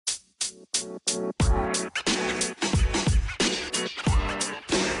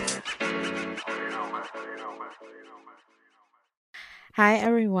Hi,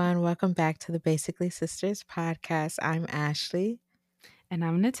 everyone. Welcome back to the Basically Sisters podcast. I'm Ashley. And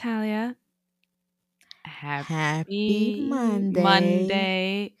I'm Natalia. Happy Happy Monday.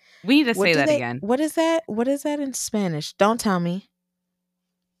 Monday. We need to say that again. What is that? What is that in Spanish? Don't tell me.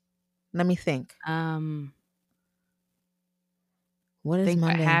 Let me think. What is Think about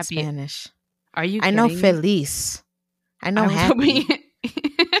Monday in happy. Spanish? Are you I know kidding me? feliz. I know I was happy. hoping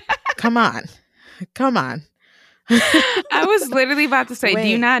Come on. Come on. I was literally about to say, do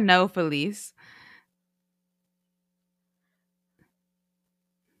you Wait. not know Feliz?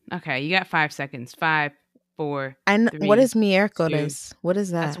 Okay, you got 5 seconds. 5, 4, I know, 3, what is 2. miércoles? What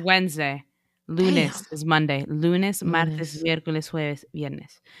is that? That's Wednesday. Lunes is Monday. Lunes, martes, miércoles, jueves,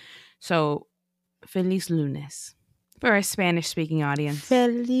 viernes. So, Feliz Lunes for our Spanish-speaking audience.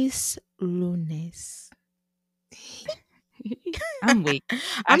 Feliz lunes. I'm weak.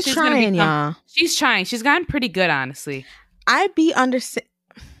 I'm Ashley's trying, y'all. She's trying. She's gotten pretty good, honestly. I've been pretty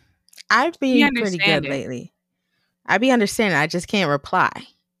good it. lately. I be understanding. I just can't reply.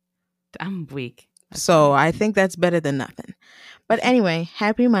 I'm weak. So I think that's better than nothing. But anyway,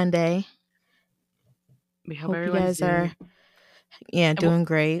 happy Monday. We Hope you guys are doing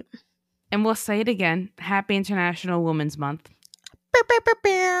great. And we'll say it again. Happy International Women's Month.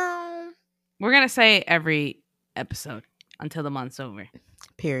 We're going to say it every episode until the month's over.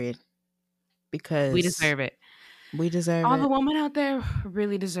 Period. Because we deserve it. We deserve All it. the women out there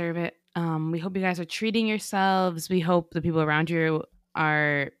really deserve it. We hope you guys are treating yourselves. We hope the people around you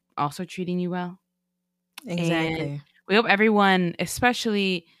are also treating you well. Exactly. And we hope everyone,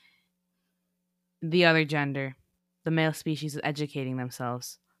 especially the other gender, the male species, is educating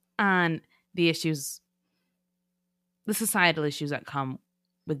themselves on the issues, the societal issues that come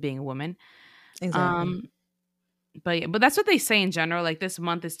with being a woman. Exactly. But that's what they say in general. Like, this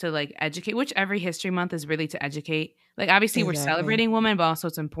month is to like educate, which every history month is really to educate. Like, obviously we're celebrating women, but also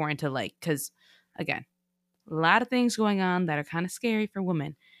it's important to like, because again, a lot of things going on that are kind of scary for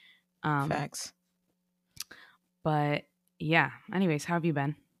women. Facts. But yeah. Anyways, how have you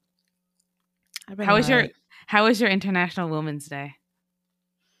been? How was your International Women's Day?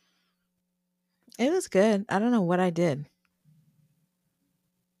 It was good. I don't know what I did.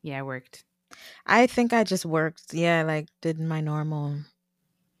 Yeah, I worked. I think I just worked. Yeah, like did my normal.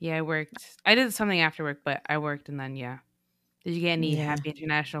 Yeah, I worked. I did something after work, but I worked and then yeah. Did you get any Happy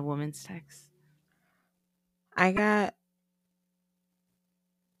International Women's texts? I got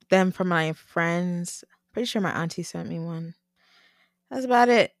them from my friends. Pretty sure my auntie sent me one. That's about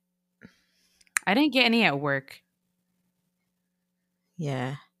it. I didn't get any at work.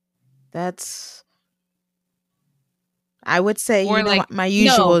 Yeah. I would say, my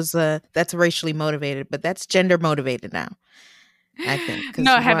usual is that's racially motivated, but that's gender motivated now, I think.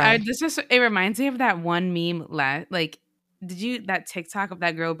 It reminds me of that one meme that TikTok of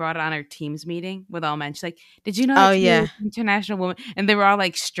that girl brought it on her Teams meeting with all men. She's like, did you know that today was International Woman? And they were all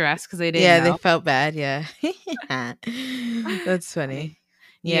like stressed because they didn't know. They felt bad. Yeah. That's funny.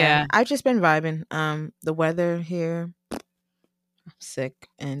 Yeah. I've just been vibing. The weather here, I'm sick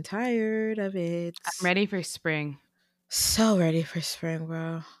and tired of it. I'm ready for spring. So ready for spring,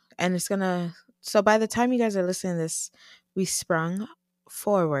 bro. And so by the time you guys are listening to this, we sprung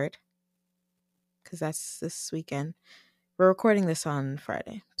forward because that's this weekend. We're recording this on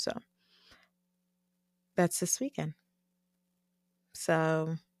Friday, so that's this weekend.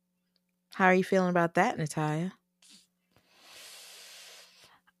 So how are you feeling about that, Natalia?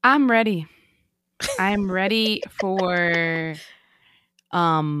 I'm ready. I'm ready for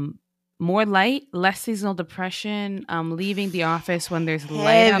more light, less seasonal depression. Leaving the office when there's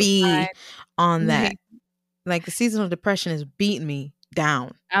heavy light outside. On that. Like the seasonal depression is beating me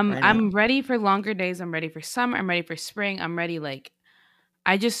down. I'm ready for longer days. I'm ready for summer. I'm ready for spring. I'm ready.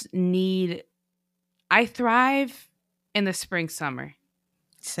 I thrive in the spring, summer.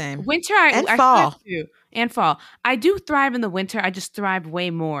 Same. Winter and fall. And fall. I do thrive in the winter. I just thrive way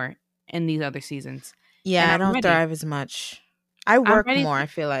more in these other seasons. Yeah, I don't thrive as much. I work more, I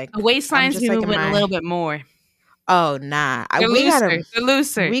feel like. The waistline's be moving a little bit more. Oh, nah. They're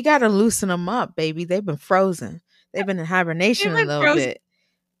looser. We got to loosen them up, baby. They've been frozen. They've been in hibernation a little bit.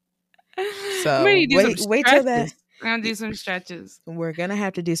 So wait till that. We're going to do some stretches. We're going to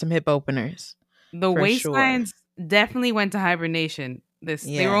have to do some hip openers. The waistlines definitely went to hibernation.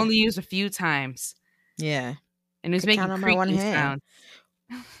 They were only used a few times. Yeah. And it was making creaking sounds.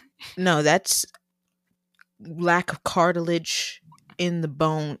 No, that's lack of cartilage in the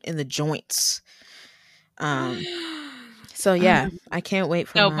bone, in the joints. So yeah, I can't wait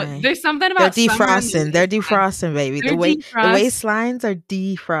for No, but my. there's something They're about summer and the defrosting. They're waistline. defrosting, baby. They're The defrost. waistlines are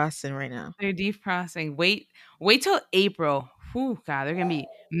defrosting right now. They're defrosting. Wait till April. Whew, God, they're gonna be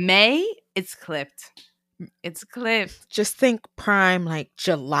May. It's clipped. It's clipped. Just think prime like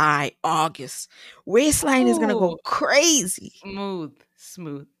July, August. Waistline is gonna go Ooh, crazy. smooth.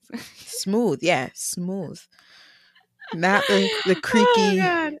 Smooth, yeah, smooth. Not the Oh creaky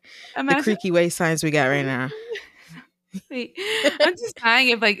God, imagine. waistlines we got right now. Wait, I'm just dying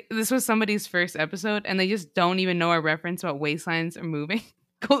if like this was somebody's first episode and they just don't even know our reference about waistlines are moving.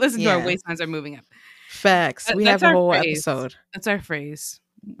 Go listen to our Yeah. waistlines are moving up. Facts. We That's have a our whole phrase. episode. That's our phrase.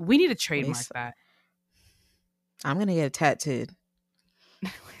 We need to trademark Waist- that. I'm gonna get it tattooed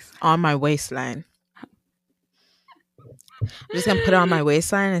on my waistline. I'm just gonna put it on my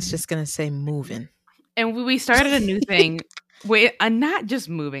waistline. It's just gonna say moving. And we started a new thing. Wait, I'm not just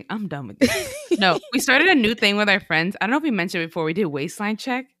moving. I'm done with this. No, we started a new thing with our friends. I don't know if we mentioned it before. We did waistline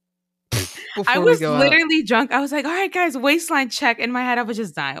check. I was literally drunk. I was like, all right, guys, waistline check. In my head, I was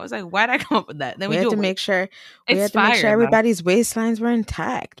just dying. I was like, why did I come up with that? Then we had to make sure everybody's waistlines were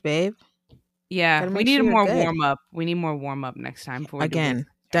intact, babe. Yeah, we need more warm up. We need more warm up next time. Again,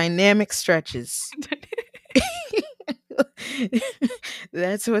 dynamic stretches.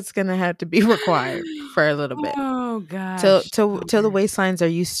 That's what's gonna have to be required for a little bit. Oh god! Till the waistlines are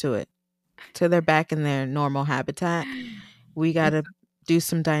used to it, till they're back in their normal habitat. We gotta do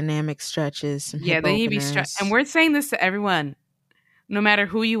some dynamic stretches. Some hip they need to be stretched. And we're saying this to everyone, no matter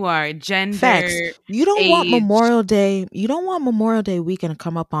who you are, gender. Facts. You don't want Memorial Day. You don't want Memorial Day weekend to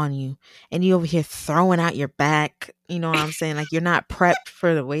come up on you, and you over here throwing out your back. You know what I'm saying? Like you're not prepped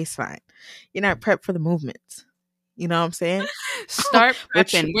for the waistline. You're not prepped for the movements. You know what I'm saying? Start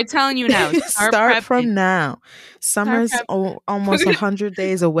prepping. We're telling you now. Start from now. Summer's almost 100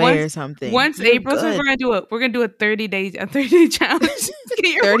 days away or something. Once April's, we're gonna do it. We're gonna do a 30-day challenge.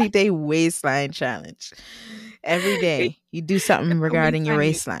 30-day waistline challenge. Every day you do something regarding your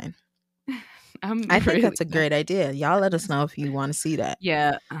waistline. I think that's a great idea. Y'all let us know if you want to see that.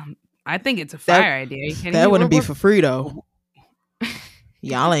 Yeah, I think it's a fire idea. That wouldn't be for free though.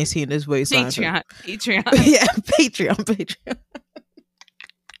 Y'all ain't seen this waistline. Patreon. Yeah, Patreon.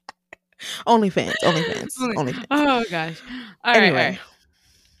 OnlyFans. Oh gosh.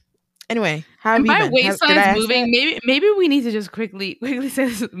 Anyway, how have you been? My waistline's moving. Maybe we need to just quickly say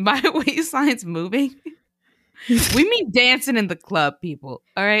this. My waistline's moving. We mean dancing in the club, people.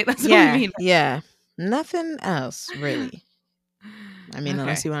 All right, that's what we mean. Yeah, nothing else really. I mean,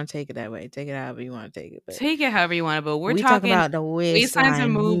 unless you want to take it that way, take it however you want to take it. But take it however you want to. But we're talking about the waistlines are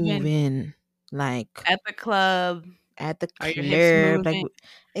moving, like at the club, at the club, like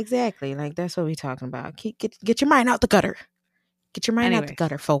exactly. Like that's what we're talking about. Get your mind out the gutter. Get your mind out the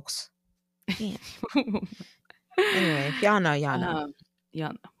gutter, folks. Yeah. Anyway, y'all know. Y'all know.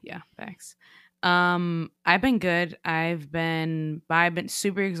 Yeah, thanks. I've been good. I've been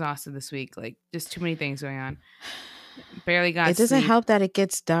super exhausted this week. Like just too many things going on. Barely got. It doesn't help that it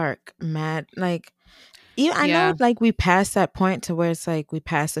gets dark, Matt. Like, I know, like we passed that point to where it's like we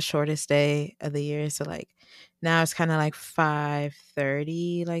passed the shortest day of the year. So like now it's kind of like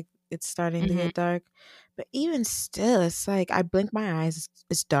 5:30. Like it's starting to get dark. But even still, it's like I blink my eyes,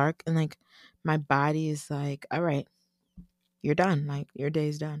 it's dark, and like my body is like, all right, you're done. Like your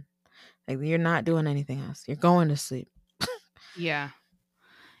day's done. Like you're not doing anything else. You're going to sleep. Yeah.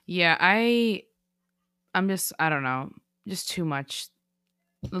 I'm just, I don't know, just too much.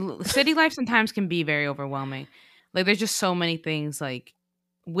 City life sometimes can be very overwhelming. Like there's just so many things. Like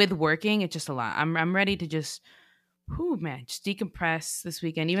with working, it's just a lot. I'm ready to just, just decompress this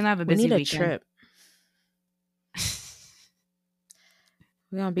weekend. Even though I have a busy weekend. We need a trip.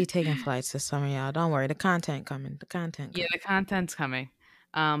 We're gonna be taking flights this summer, y'all. Don't worry, the content coming. Yeah, the content's coming.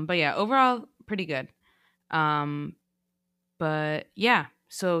 But yeah, overall pretty good. But yeah.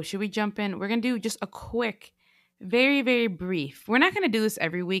 So should we jump in? We're going to do just a quick, very, very brief. We're not going to do this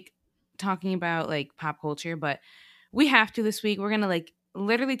every week talking about like pop culture, but we have to this week. We're going to like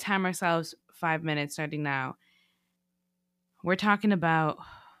literally time ourselves 5 minutes starting now. We're talking about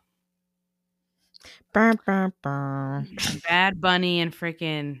Bad Bunny and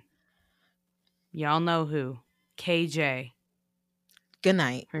freaking y'all know who. KJ. Good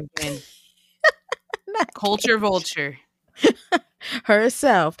night. Culture vulture.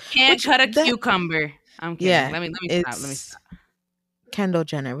 Herself. Can't cut a cucumber. I'm kidding. Yeah, let me stop. Kendall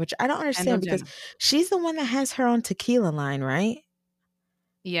Jenner, which I don't understand because she's the one that has her own tequila line, right?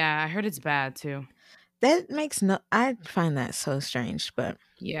 Yeah, I heard it's bad too. That makes I find that so strange, but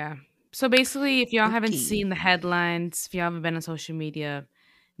yeah. So basically, if y'all haven't seen the headlines, if y'all haven't been on social media,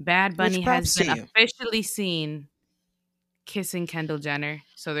 Bad Bunny has been officially seen kissing Kendall Jenner.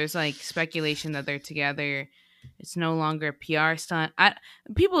 So there's like speculation that they're together. It's no longer a PR stunt.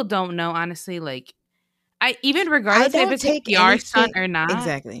 People don't know, honestly. Like, I even I regardless if don't it's a take PR stunt anything or not,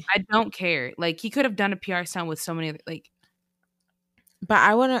 exactly. I don't care. Like, he could have done a PR stunt with so many other, like, But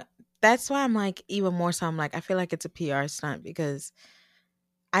I want to that's why I'm like even more so I'm like I feel like it's a PR stunt because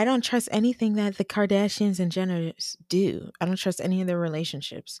I don't trust anything that the Kardashians and Jenners do. I don't trust any of their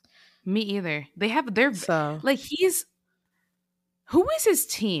relationships. me either. They're So, like, who is his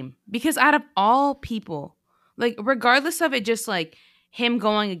team? Because out of all people, like, regardless of it, just like him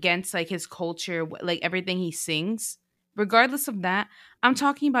going against like his culture, like everything he sings, regardless of that, I'm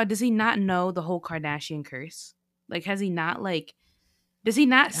talking about, does he not know the whole Kardashian curse? Like, has he not, like, does he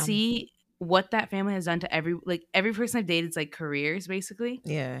not um see what that family has done to every person I've dated's like careers, basically?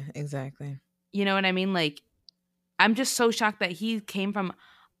 yeah, exactly. You know what I mean? Like, I'm just so shocked that he came from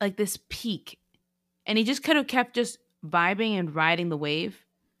like this peak and he just could have kept just vibing and riding the wave.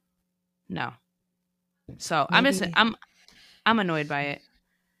 No. So Maybe I'm annoyed by it.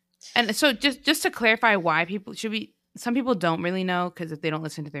 And so just to clarify why people should be, some people don't really know because if they don't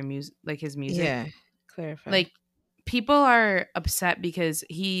listen to their music, like his music, yeah, clarify. like people are upset because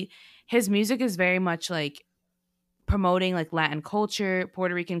his music is very much like promoting like Latin culture,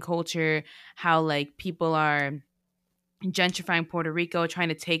 Puerto Rican culture, how like people are gentrifying Puerto Rico, trying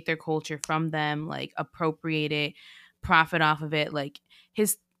to take their culture from them, like appropriate it, profit off of it. Like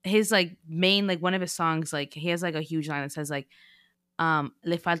his like main, like one of his songs, like he has like a huge line that says like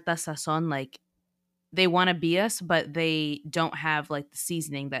le falta sazon, like they want to be us but they don't have like the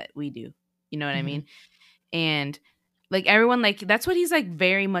seasoning that we do. You know what I Mhm. mean? And like everyone, like that's what he's like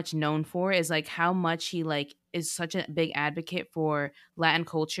very much known for, is like how much he like is such a big advocate for Latin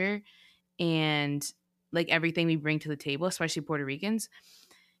culture and like everything we bring to the table, especially Puerto Ricans.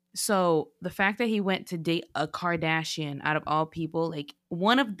 So the fact that he went to date a Kardashian out of all people, like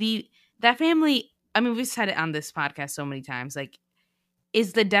one of the that family, I mean, we've said it on this podcast so many times, like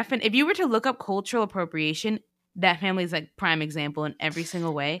is the definite, if you were to look up cultural appropriation, that family is like prime example in every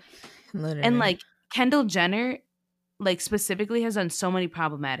single way. And Literally. like Kendall Jenner, like specifically has done so many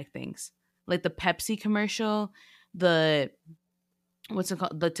problematic things. Like the Pepsi commercial, the what's it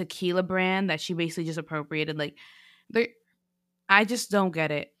called? The tequila brand that she basically just appropriated. Like there, I just don't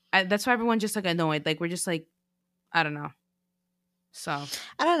get it. That's why everyone's just like annoyed. Like we're just like, I don't know. So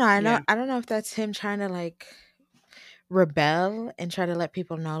I don't know. yeah. I don't know if that's him trying to like rebel and try to let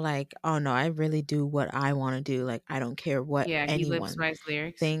people know like, "Oh no, I really do what I want to do. Like I don't care what Yeah, he lives anyone by his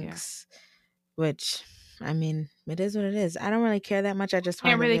lyrics. Yeah. thinks." Which I mean, it is what it is. I don't really care that much. I just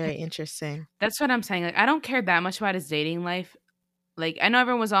Can't find it really very interesting. That's what I'm saying. Like I don't care that much about his dating life. Like I know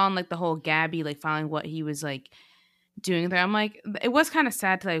everyone was on like the whole Gabby, like following what he was like doing there. I'm like, it was kind of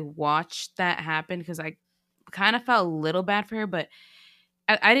sad to like watch that happen because I kind of felt a little bad for her, but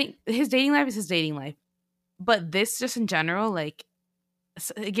I didn't. His dating life is his dating life, but this just in general, like,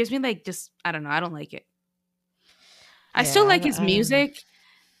 it gives me like just, I don't know. I don't like it. I still Yeah, like his I don't know. music,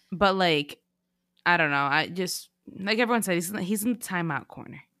 but like, I don't know. I just, like everyone said, he's in the timeout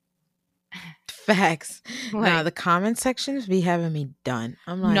corner. Facts. Nah, Like, the comment sections be having me done.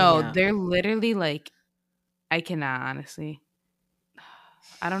 I'm like, no, yeah, they're literally like, I cannot honestly.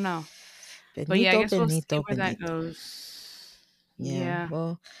 I don't know. But yeah, I Benito, guess we'll see Benito, where that Benito. goes. Yeah, Yeah.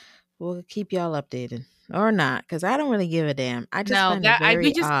 we'll keep y'all updated or not, because I don't really give a damn. I just No, find it that I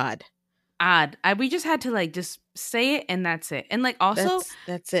we very just odd. odd. We just had to like just say it and that's it. And like also,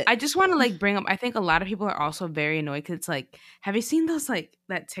 That's it. I just want to like bring up. I think a lot of people are also very annoyed because it's like, have you seen those like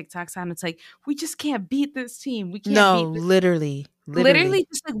that TikTok sound? It's like we just can't beat this team. We can't No, beat this. literally, Literally, literally.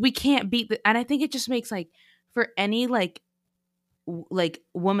 just like we can't beat the. And I think it just makes like for any like like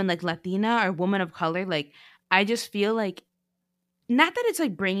woman like Latina or woman of color, like I just feel like not that it's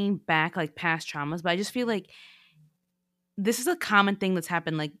like bringing back like past traumas, but I just feel like this is a common thing that's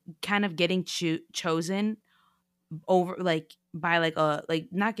happened, like kind of getting chosen over like by like a like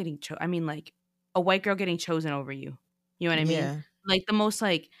not getting I mean like a white girl getting chosen over you. You know what I mean? Yeah, Like the most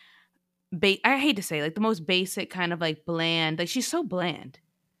like I hate to say like the most basic kind of like bland. Like she's so bland.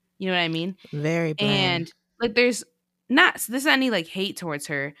 You know what I mean? very bland. And like there's not this is any like hate towards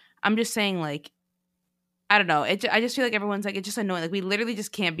her. I'm just saying like I don't know. I just feel like everyone's like it's just annoying. Like we literally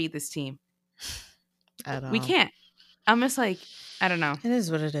just can't beat this team. At We all. can't. I'm just like I don't know. It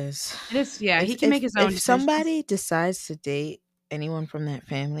is what it is. It is yeah. He can make his own If decisions. somebody decides to date anyone from that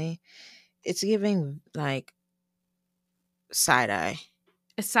family, it's giving like side eye.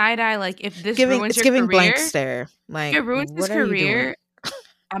 A side eye like if this ruins It's your giving blank career, stare. if Like, it ruins his what are you doing? career,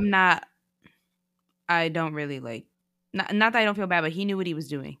 I'm not. I don't really like. Not that I don't feel bad, but he knew what he was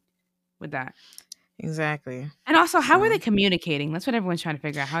doing with that. Exactly. And also, how are So they communicating? That's what everyone's trying to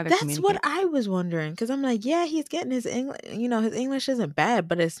figure out, how they're that's what communicating. I was wondering because I'm like, yeah, he's getting his English. His English isn't bad,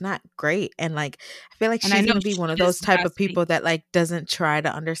 but it's not great. And like, I feel like And I she's know gonna be she one of those just type gotta of speak, people that like doesn't try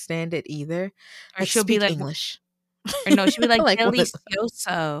to understand it either. or Like, she'll be speak like, English. or no, she'll be like Like one of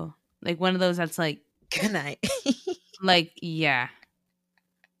delicioso, like one of those that's good night. yeah,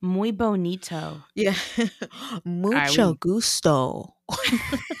 muy bonito. Yeah, All right, mucho we. gusto.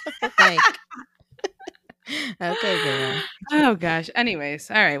 Like, okay, girl. Oh gosh. Anyways,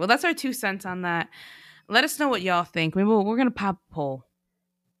 all right. Well, that's our 2 cents on that. Let us know what y'all think. Maybe we're gonna pop a poll.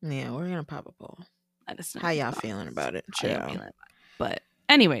 Yeah, we're gonna pop a poll. Let us know How in the y'all feeling comments about it, how y'all chill? feeling about it. But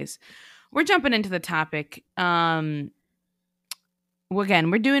anyways, we're jumping into the topic. Again,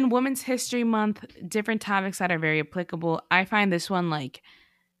 we're doing Women's History Month, different topics that are very applicable. I find this one like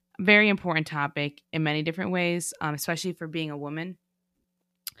very important topic in many different ways, especially for being a woman.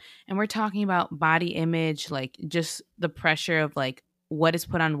 And we're talking about body image, like just the pressure of like what is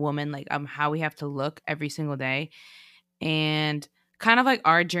put on women, like how we have to look every single day, and kind of like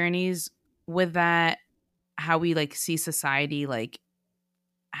our journeys with that, how we like see society, like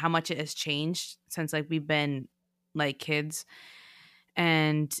how much it has changed since like we've been like kids.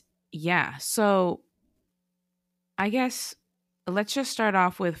 And yeah, so I guess let's just start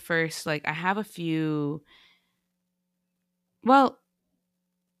off with first, like I have a few. Well,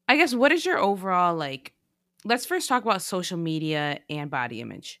 I guess what is your overall like, let's first talk about social media and body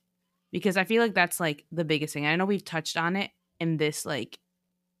image, because I feel like that's like the biggest thing. I know we've touched on it in this like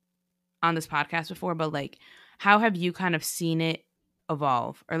on this podcast before, but like how have you kind of seen it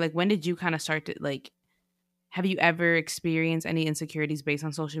evolve, or like when did you kind of start to like, have you ever experienced any insecurities based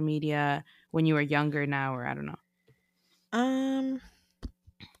on social media when you were younger now, or I don't know. Um,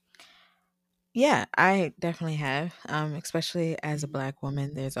 yeah, I definitely have. Especially as a Mhm. black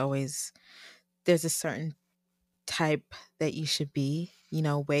woman, there's a certain type that you should be,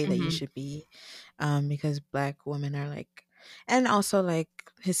 way that you Mhm. should be. Because black women are like, and also like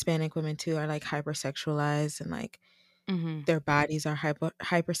Hispanic women too are like hypersexualized, and like Mhm. their bodies are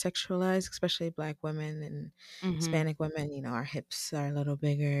hypersexualized, especially black women and Mhm. Hispanic women. Our hips are a little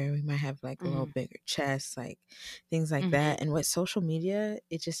bigger. We might have like a little Mhm. bigger chest, like things like Mhm. that. And with social media,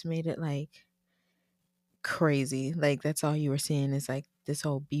 it just made it like crazy. Like that's all you were seeing is like this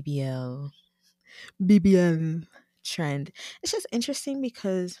whole BBL trend. It's just interesting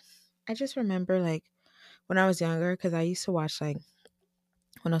because I just remember like when I was younger, because I used to watch like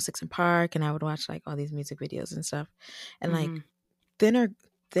 106 in Park, and I would watch like all these music videos and stuff. And like Mhm. thinner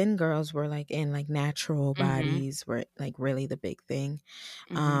thin girls were like in like natural Mhm. bodies were like really the big thing.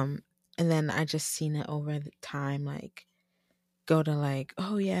 Mhm. Um and then I just seen it over the time like go to like,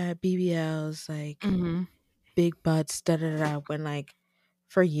 oh yeah, BBLs, like Mhm. big butts, da da da, when like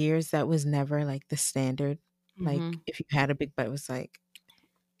for years that was never like the standard. Like Mhm. if you had a big butt, it was like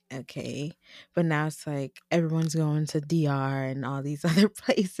okay. But now it's like everyone's going to DR and all these other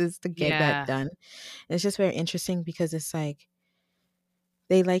places to get that Yeah. done. And it's just very interesting because it's like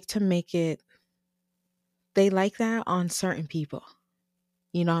they like to make it, they like that on certain people.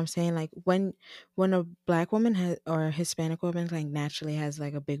 You know what I'm saying? Like when a black woman has or a Hispanic woman like naturally has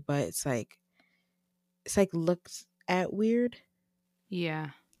like a big butt, it's like looked at weird.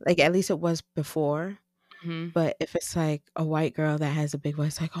 Yeah. Like at least it was before. Mhm. But if it's like a white girl that has a big butt,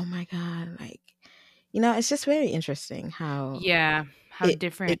 it's like, oh my God, like it's just very interesting how Yeah. How it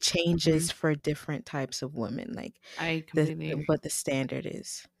different. Mhm. changes for different types of women, like I completely agree. what the standard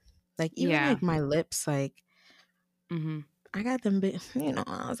is. Like even Yeah. like my lips, like Mhm. I got them big,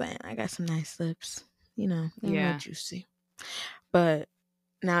 I was saying I got some nice lips, they're a little Yeah. juicy. But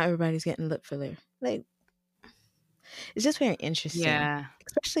now everybody's getting lip filler. Like it's just very interesting. Yeah.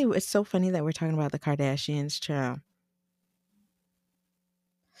 Especially it's so funny that we're talking about the Kardashians, child.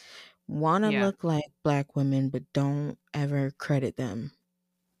 Wanna Yeah. look like black women, but don't ever credit them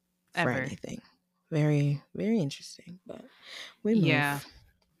for Ever. anything. Very, very interesting. But we Yeah. move.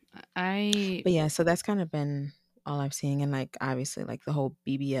 I. But yeah, so that's kind of been all I've seen, and like obviously like the whole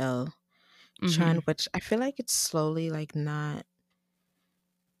BBL trend, Mhm. which I feel like it's slowly like not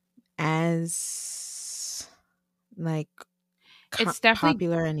as like It's definitely.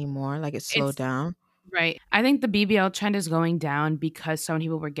 popular anymore. Like it's slowed It's down. right. I think the BBL trend is going down because so many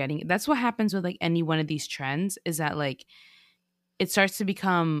people were getting. That's what happens with like any one of these trends, is that like it starts to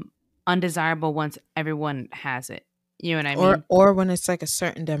become undesirable once everyone has it. You know what I mean? Or when it's like a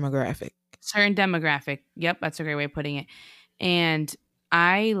certain demographic. Certain demographic. Yep, that's a great way of putting it. And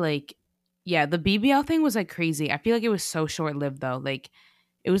I like, yeah, the BBL thing was like crazy. I feel like it was so short lived though. Like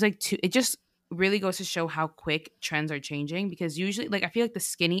it was like two. It just really goes to show how quick trends are changing, because usually, like, I feel like the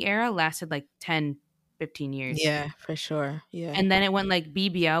skinny era lasted like 10, 15 years. Yeah, for sure. Yeah. And then it went like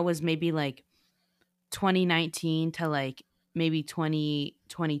BBL was maybe like 2019 to like maybe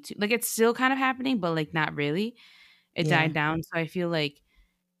 2022. Like it's still kind of happening, but like not really. It Yeah. died down. So I feel like,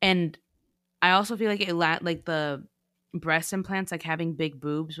 and I also feel like like the breast implants, like having big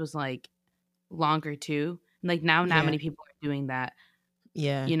boobs was like longer too. Like now, not Yeah. many people are doing that.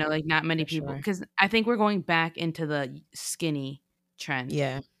 Yeah. Like not many For people, sure. because I think we're going back into the skinny trend.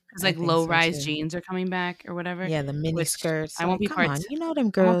 Yeah. Because I like think low so rise too. jeans are coming back or whatever, Yeah, the mini which skirts. I won't Like, be come part. on. You know them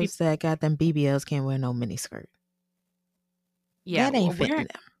I won't be. girls that got them BBLs can't wear no mini skirt. Yeah, That ain't where fitting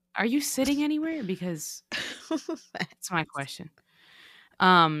are you sitting anywhere? Because them. that's my question.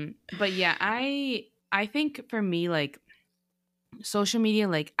 But yeah, I think for me, like social media,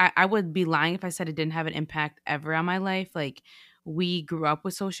 like I would be lying if I said it didn't have an impact ever on my life. Like we grew up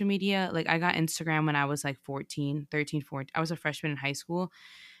with social media. Like I got Instagram when I was like 14, 13, 14. I was a freshman in high school.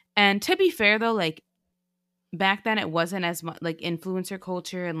 And to be fair though, like back then it wasn't as much like influencer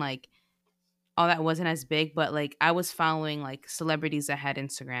culture and like all that wasn't as big, but like I was following like celebrities that had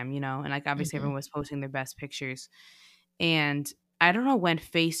Instagram, and like obviously Mhm. everyone was posting their best pictures. And I don't know when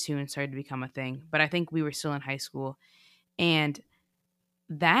Facetune started to become a thing, but I think we were still in high school. And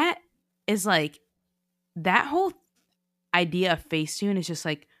that is like that whole idea of Facetune is just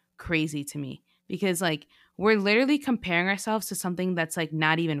like crazy to me because like we're literally comparing ourselves to something that's like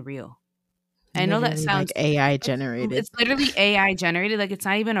not even real. I know that Literally like sounds AI it's generated. it's literally AI generated. Like it's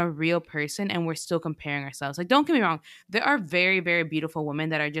not even a real person, and we're still comparing ourselves. Like, don't get me wrong, there are very, very beautiful women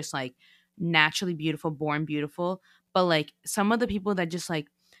that are just like naturally beautiful, born beautiful. But like some of the people that just like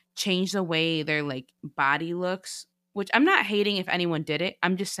change the way their like body looks, which I'm not hating if anyone did it.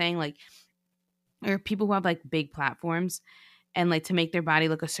 I'm just saying like there are people who have like big platforms and like to make their body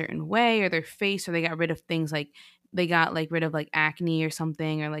look a certain way or their face, or they got rid of things like they got like rid of like acne or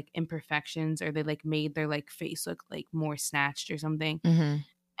something or like imperfections, or they like made their like face look like more snatched or something. Mhm.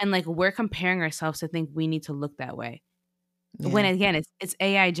 And like we're comparing ourselves to think we need to look that way, when Yeah. again it's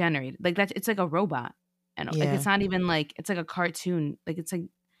AI generated. Like that's it's like a robot, and like Yeah. it's not even like it's like a cartoon. Like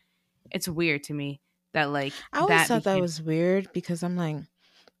it's weird to me that like I always that thought that became. was weird because I'm like,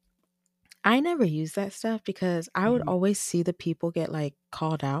 I never use that stuff because I would Mhm, always see the people get like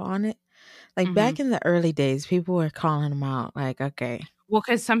called out on it. Like mhm. back in the early days, people were calling them out like, okay, Well,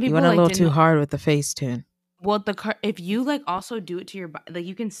 because some you people went a like little didn't. too hard with the face tune. Well, if you like also do it to your body, like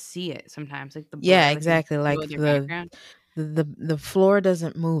you can see it sometimes, like the Yeah, blur, like in exactly. the Like with your background. the floor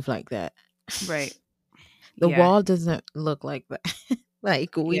doesn't move like that. Right. The Yeah. wall doesn't look like that.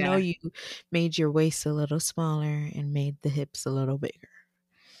 Like we know Yeah. you made your waist a little smaller and made the hips a little bigger.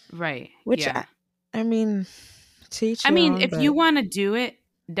 Right. Which Yeah. I mean, to each I their mean, own, if you but want to do it,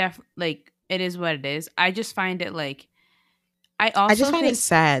 like it is what it is. I just find it like I I just also find it think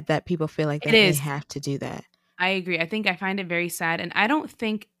sad that people feel like it that they is. have to do that. I agree. I think I find it very sad, and I don't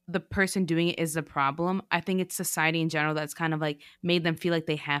think the person doing it is the problem. I think it's society in general that's kind of like made them feel like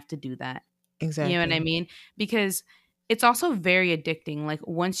they have to do that. You know what I Exactly. mean? Because it's also very addicting. Like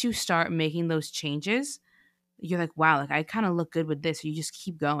once you start making those changes, you're like, wow, like I kind of look good with this. You just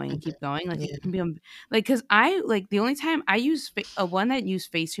keep going and Mhm. keep going. Like it Yeah. can be like, cause I like the only time I use a one that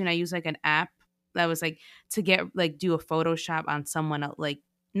used Facetune, I use like an app that was like to get like do a Photoshop on someone else, like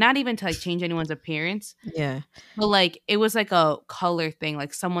not even to like change anyone's appearance, Yeah. but like it was like a color thing.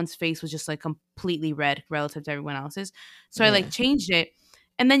 Like someone's face was just like completely red relative to everyone else's. So I like Yeah. changed it.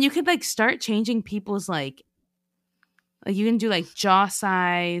 And then you could like start changing people's like you can do like jaw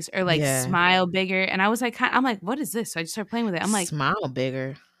size or like Yeah. smile bigger. And I was like, I'm like, what is this? So I just started playing with it. I'm like, Smile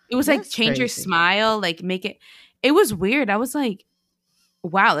bigger. it was like That's change your crazy. smile, like make it. It was weird. I was like,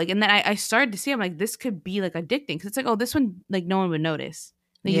 wow. Like, and then I started to see, I'm like, this could be like addicting because it's like, oh, this one, like no one would notice.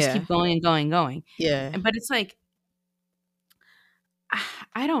 They just Yeah. keep going and going and going. Yeah. But it's like,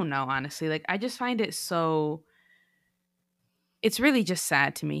 I don't know, honestly. Like, I just find it so, it's really just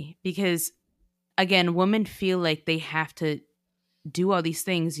sad to me because, again, women feel like they have to do all these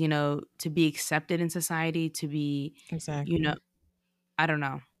things, to be accepted in society, to be, you know, Exactly. I don't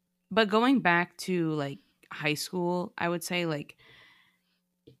know. But going back to like high school, I would say like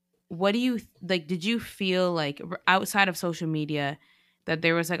what do you like did you feel like outside of social media that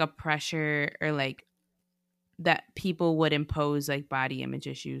there was like a pressure or like that people would impose like body image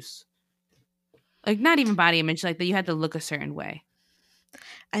issues? Like not even body image, like that you had to look a certain way.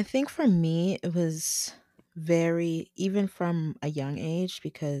 I think for me it was very even from a young age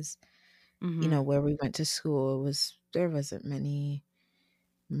because Mhm. where we went to school there wasn't many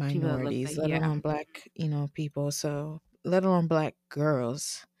People that look minorities, like, let yeah. alone black, people, so let alone black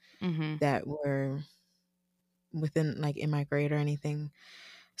girls Mhm. that were within like in my grade or anything.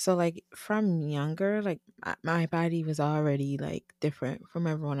 So like from younger, like my body was already like different from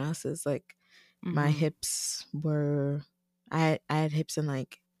everyone else's. Like my Mm-hmm. hips were, I had hips in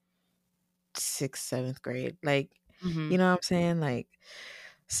like sixth, seventh grade. Like, Mm-hmm. you know what I'm saying? Like,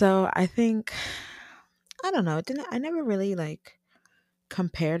 so I think, I don't know. It didn't, I never really like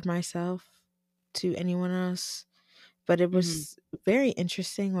compared myself to anyone else, but it Mm-hmm. was very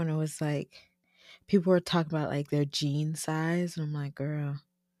interesting when it was like people were talking about like their jean size. And I'm like, girl,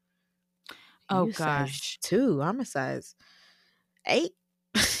 Oh you a size gosh. two. I'm a size eight.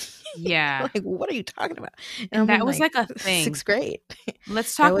 Yeah. Like, what are you talking about? And And I'm in that was like like a thing. sixth grade.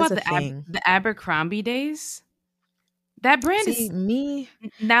 Let's That talk was about a thing. the Abercrombie days. That brand See, is me,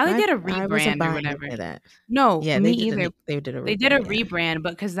 now they did a I wasn't rebrand or buying whatever. any of that. No, Yeah, me either. they did a They did a rebrand, yeah. rebrand,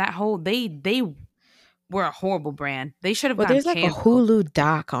 but because that whole they were a horrible brand. They should have Well, gotten there's like a canceled. Hulu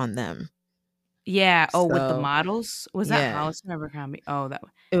doc on them. Yeah. Oh, with the So, models, was that yeah. Hollis or Abercrombie? Oh,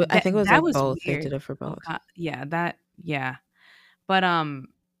 I think it was that like was both. They weird. did it for both. Yeah, that yeah. But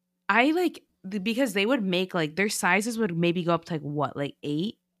I like because they would make like their sizes would maybe go up to like what, like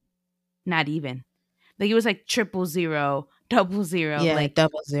 8? Not even. Like it was like 000, 000, Yeah, like,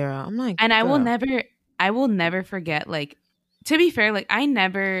 00. I'm like, and girl. I will never forget, like, to be fair, like I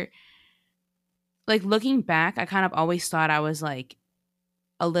never, like, looking back, I kind of always thought I was like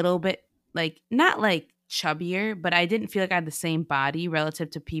a little bit like not like chubbier, but I didn't feel like I had the same body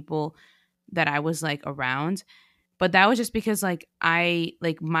relative to people that I was like around. But that was just because like I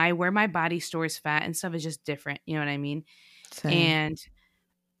like my where my body stores fat and stuff is just different. You know what I mean? Same. And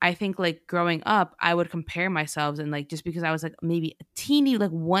I think like growing up, I would compare myself and like just because I was like maybe a teeny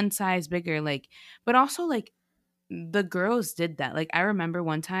like one size bigger, like but also like the girls did that. Like I remember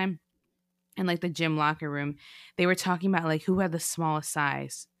one time in like the gym locker room, they were talking about like who had the smallest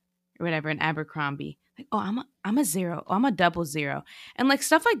size or whatever in Abercrombie. Like, oh, I'm a 0. Oh, I'm a 00. And like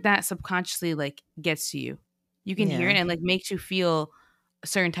stuff like that subconsciously like gets to you. You can hear it Yeah. and like makes you feel a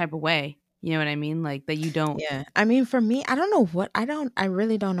certain type of way. You know what I mean? Like that you don't. Yeah. I mean, for me, I don't know what, I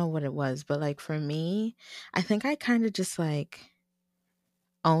really don't know what it was, but like for me, I think I kind of just like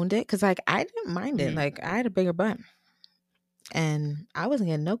owned it because like I didn't mind it. Mhm. Like I had a bigger butt and I wasn't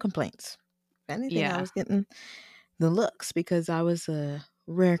getting no complaints. If anything, I Yeah, was getting the looks because I was a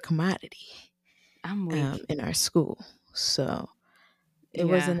rare commodity I'm weak. in our school. So it Yeah.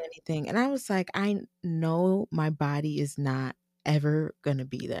 wasn't anything. And I was like, I know my body is not ever going to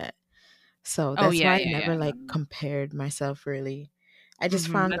be that. So Oh that's yeah, why I yeah, never yeah. like compared myself really. I just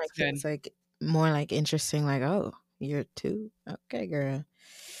found That's like good. things like more like interesting, like, oh, you're two. Okay, girl.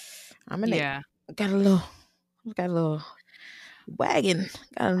 I'm an eight. Yeah, Got a little, got a little wagon,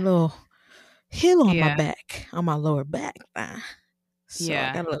 got a little hill on my yeah, back, on my lower back. So I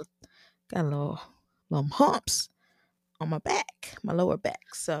yeah. got a little humps on my back, my lower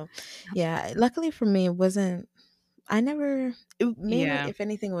back. So yeah, luckily for me, it wasn't. I never. It mainly, Yeah. if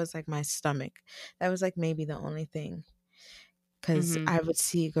anything, was like my stomach. That was like maybe the only thing. Because Mhm. I would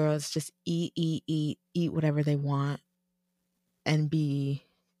see girls just eat, eat, eat, eat whatever they want, and be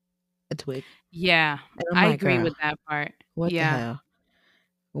a twig. Yeah, And I'm I like, agree girl, with that part. what the Yeah. hell?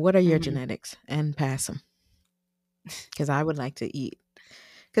 What are your Mhm. genetics? And pass them. Because I would like to eat.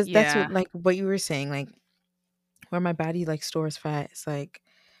 Because that's Yeah. what, like, what you were saying, like, where my body like stores fat. It's like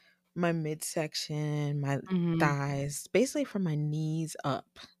my midsection, my Mhm. thighs, basically from my knees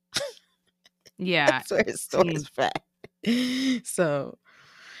up. Yeah. That's where it stores Same. fat. So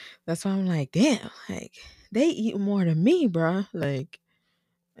that's why I'm like, damn, like they eat more than me, bruh. Like,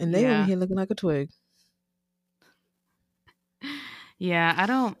 and they over Yeah. here looking like a twig. Yeah,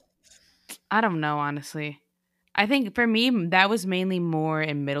 I don't know, honestly. I think for me that was mainly more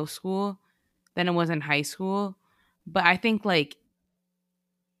in middle school than it was in high school. But I think like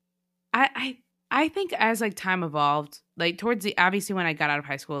I I I think as like time evolved, like towards the obviously when I got out of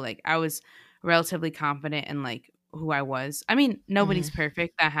high school, like I was relatively confident in like who I was. I mean, Hmm. nobody's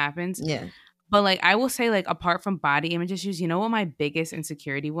perfect, that happens. Yeah. But like I will say like apart from body image issues, you know what my biggest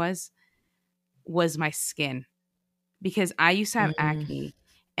insecurity was my skin because I used to have Mm, acne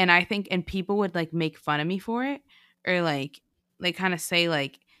and I think and people would like make fun of me for it or like kind of say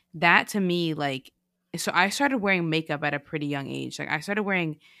like that to me like so I started wearing makeup at a pretty young age. Like I started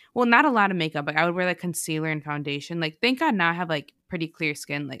wearing well not a lot of makeup, but I would wear like concealer and foundation. Like thank God now I have like pretty clear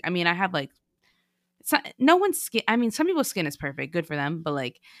skin. Like I mean I have like it's not, no one's skin I mean some people's skin is perfect, good for them, but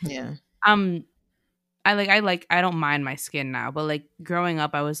like yeah. um I don't mind my skin now, but like growing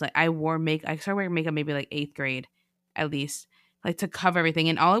up, I was like I started wearing makeup maybe like eighth grade, at least, like to cover everything,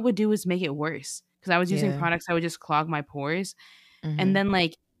 and all it would do was make it worse because I was using Yeah. products that would just clog my pores, and Hmm. then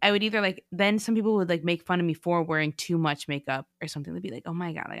like I would either like, then some people would like make fun of me for wearing too much makeup or something. They'd be like, oh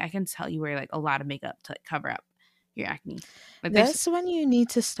my God, like I can tell you wear like a lot of makeup to like, cover up your acne. Like there's, That's when you need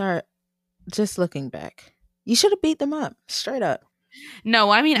to start just looking back. You should have beat them up straight up. no,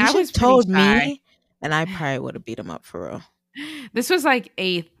 I mean, You I should was have pretty told shy. me, and I probably would have beat them up for real. This was like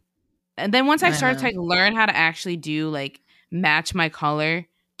eighth. And then once I I started to know. like learn how to actually do like match my color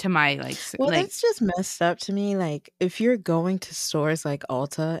to my like Well, like that's just messed up to me. Like, if you're going to stores like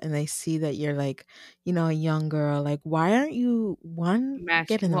Ulta and they see that you're like, a young girl, like, why aren't you, one, matching.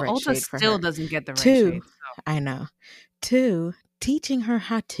 getting the Well, right Ulta shade for still her? doesn't get the right Two, shades. So I know. Two, teaching her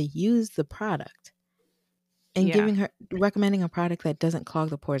how to use the product and yeah. recommending a product that doesn't clog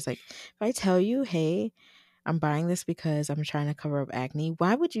the pores. Like, if I tell you, hey, I'm buying this because I'm trying to cover up acne,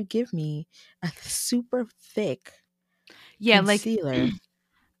 why would you give me a super thick Yeah, like concealer?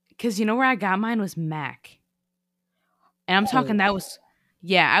 because you know where I got mine was MAC. And I'm talking Oh, that was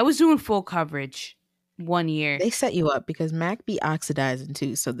yeah, I was doing full coverage one year. they set you up because MAC be oxidizing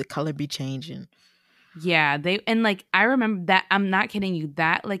too, so the color be changing. Yeah, they and like I remember that I'm not kidding you,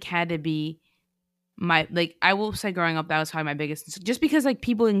 that like had to be my like I will say growing up that was probably my biggest just because like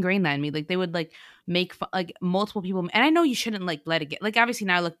people ingrained that in me. Like they would like make like multiple people and I know you shouldn't like let it get like obviously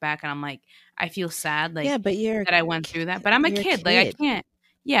now I look back and I'm like I feel sad Yeah, like but that I went through that. But I'm a you're a kid. Like I kid. can't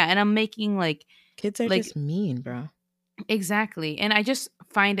yeah, and I'm making Kids are like just mean, bro. exactly. And I just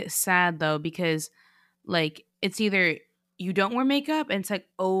find it sad though because like it's either you don't wear makeup and it's like,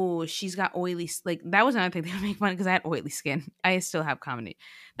 oh, she's got oily like that was another thing they would make fun because I had oily skin. I still have comedy.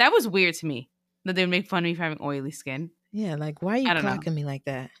 That was weird to me that they would make fun of me for having oily skin. Yeah, like, why are you I don't know. clocking me like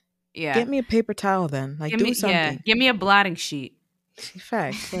that? Yeah. Get me a paper towel then. Like, do something. Give me a blotting sheet.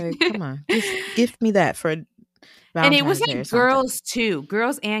 Facts. Like, come on. Just gift me that for And it was Valentine's Day or like something. girls too,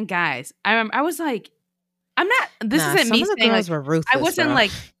 girls and guys. I remember I was like, I'm not. This Nah, isn't some me of the saying like girls were I ruthless, wasn't bro.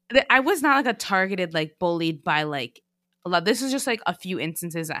 like I was not like a targeted like bullied by like a lot. This is just like a few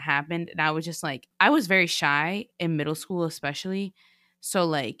instances that happened, and I was just like I was very shy in middle school, especially. So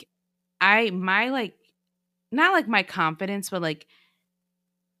like my like not like my confidence, but like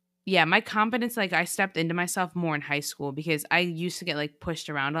yeah, my confidence like I stepped into myself more in high school because I used to get like pushed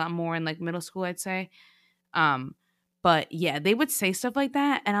around a lot more in like middle school, I'd say. Um, but yeah, they would say stuff like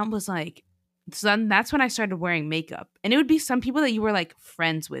that, and I was like, so then that's when I started wearing makeup, and it would be some people that you were like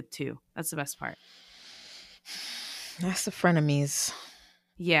friends with too. That's the best part. That's the frenemies.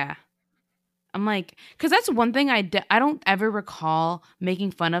 Yeah, I'm like, because that's one thing I don't ever recall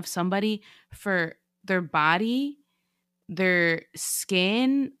making fun of somebody for their body, their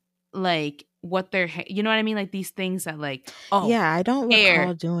skin, like what their you know what I mean, like these things that like oh Yeah, I don't hair,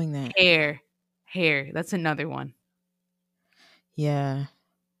 recall doing that. hair. That's another one. Yeah.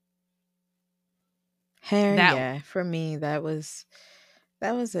 Hair, That yeah. For me, that was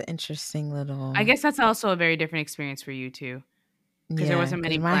an interesting I little. guess that's also a very different experience for you too. Because there Yeah, wasn't because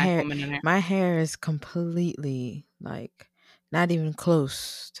many my black hair women in there. my hair is completely like not even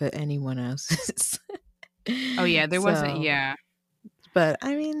close to anyone else's. Oh yeah, there wasn't. So, Yeah, but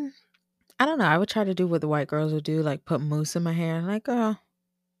I mean, I don't know. I would try to do what the white girls would do, like put mousse in my hair. Like, girl,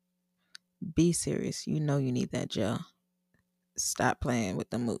 be serious. You know you need that gel. Stop playing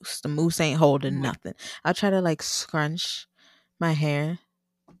with the mousse. The mousse ain't holding nothing. I'll try to like scrunch my hair.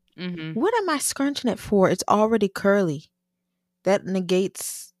 mm-hmm. What am I scrunching it for? It's already curly. That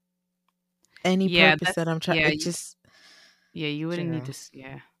negates any Yeah, purpose that's that I'm trying. yeah, It just, yeah. You wouldn't need to. girl.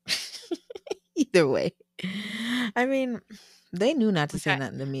 Yeah, Either way. I mean, they knew not to which say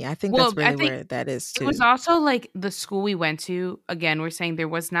nothing to me. I think well, that's I really think where that is it was too. also like the school we went to. Again, we're saying there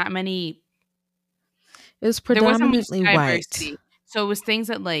was not many. It was There wasn't much predominantly white. diversity, so it was things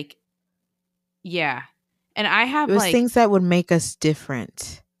that like yeah, and I It have was like things that would make us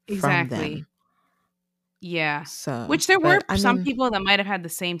different from exactly them. yeah, So, which there were but I some mean, people that might have had the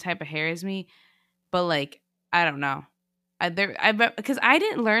same type of hair as me, but like I don't know. I bet because I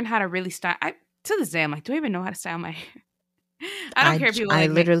didn't learn how to really style. I to this day I'm like, do I even know how to style my hair? I don't care if people I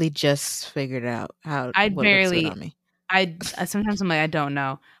like make. literally just figured out I what looks good barely. on me. Sometimes I'm like I don't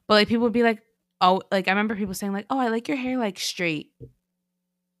know, but like people would be like, oh, like I remember people saying like, oh, I like your hair like straight,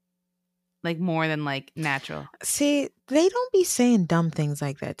 like more than like natural. See, they don't be saying dumb things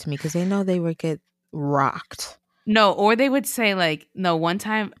like that to me because they know they would get rocked. No, or they would say like, no, one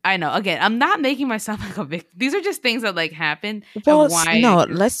time I know. Again, I'm not making myself like a victim. These are just things that like happen of Well, why. no,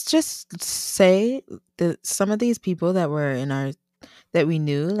 let's just say that some of these people that were that we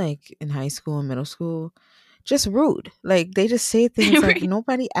knew, like in high school and middle school, just rude. Like they just say things like Right?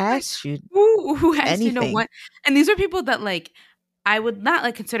 nobody Like asked you who has to know anything. what? And these are people that like. I would not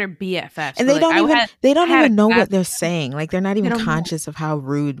like consider BFFs, And but like they I don't had a even know what they're classmate. saying. Like they're not They even don't know. conscious of how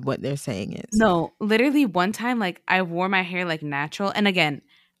rude what they're saying is. No, literally one time, like I wore my hair like natural, and again,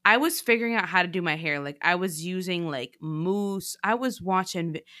 I was figuring out how to do my hair. Like I was using like mousse. I was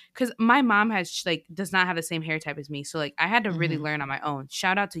watching because my mom has like does not have the same hair type as me, so like I had to really Hmm. learn on my own.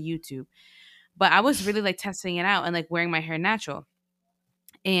 Shout out to YouTube, but I was really like testing it out and like wearing my hair natural.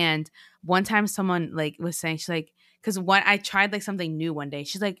 And one time, someone like was saying she's like because one I tried like something new one day.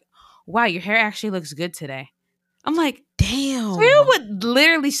 She's like, "Wow, your hair actually looks good today." I'm like, "Who Damn. would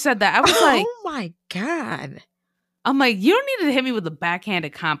literally said that?" I was like. Oh my God. I'm like, you don't need to hit me with a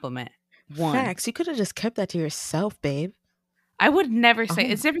backhanded compliment. One, Facts. You could have just kept that to yourself, babe. I would never say Oh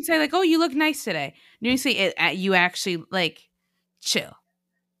it's my. different. To say like, oh, you look nice today. You say it. You actually like chill.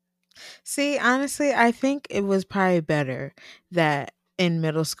 See, honestly, I think it was probably better that in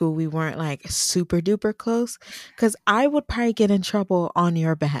middle school we weren't like super duper close because I would probably get in trouble on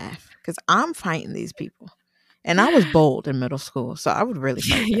your behalf because I'm fighting these people. And I was bold in middle school, so I would really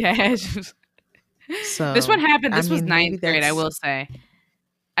fight them Yeah. for real. This one So, happened. I This was mean, maybe ninth grade. I that's will say.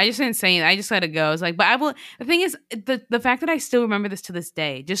 I just didn't say it. I just let it go. I was like, but I will. The thing is, the fact that I still remember this to this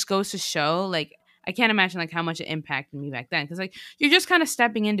day just goes to show, like, I can't imagine like how much it impacted me back then. Because like you're just kind of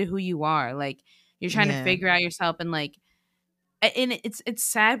stepping into who you are. Like you're trying to yeah. figure out yourself and like and it's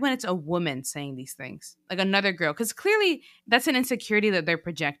sad when it's a woman saying these things like another girl because clearly that's an insecurity that they're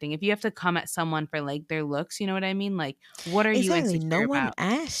projecting if you have to come at someone for like their looks, you know what I mean, like what are you Exactly. No insecure one about?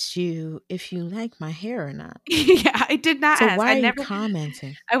 asked you if you like my hair or not. Yeah, I did not So ask. why are you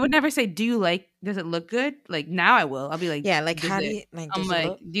commenting? I would never say do you like does it look good, like now I will, I'll be like Yeah, like does how do it, you like I'm does it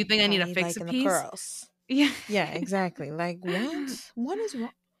like look? do you think I How need are to you fix a liking the piece? curls? Yeah. Yeah, exactly. Like what? What is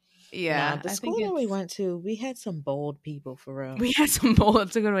wrong? Nah, Yeah, the I think school that we it's went to, we had some bold people for real. we had some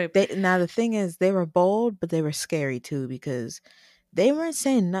bullets to go away. They now the thing is they were bold, but they were scary too because they weren't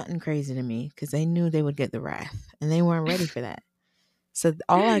saying nothing crazy to me because they knew they would get the wrath and they weren't ready for that. So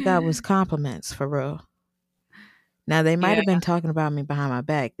all I got was compliments for real. Now they might Yeah, have been talking about me behind my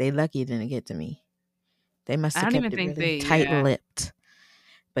back. They lucky it didn't get to me. They must I have don't kept even it think really they, tight yeah, lipped.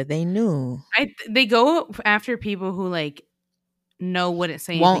 But they knew. they go after people who like wouldn't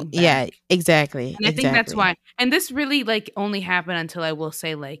say Won't anything back. yeah, exactly. And I think that's Exactly. why. And this really like only happened until I will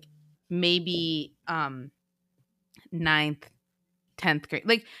say like maybe ninth, 10th grade.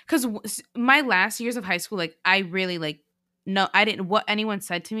 Like cuz my last years of high school like I really like no, I didn't what anyone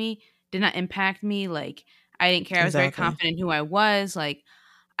said to me did not impact me. Like I didn't care. I was very Exactly. confident in who I was. Like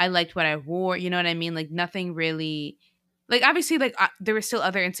I liked what I wore, you know what I mean? Like nothing really like obviously like there were still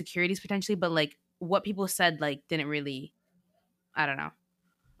other insecurities potentially, but like what people said like didn't really I don't know,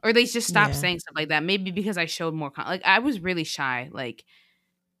 or they just stopped Yeah. saying stuff like that. Maybe because I showed more like I was really shy. Like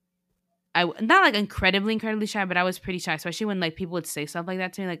not like incredibly shy, but I was pretty shy, especially when like people would say stuff like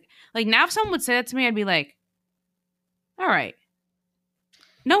that to me. Like now, if someone would say that to me, I'd be like, "All right,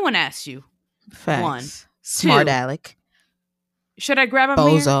 no one asked you. One, Facts. Smart two, Alec. should I grab a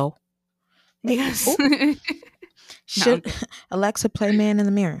mirror? Bozo. Hey, Because oh, no, I'm should Alexa play Man in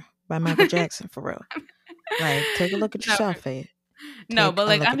the Mirror by Michael Jackson for real? Like, take a look at no, yourself, Faye. no, Take but a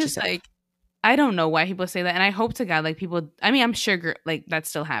like look I'm at just yourself. like I don't know why people say that, and I hope to God like people. I mean, I'm sure like that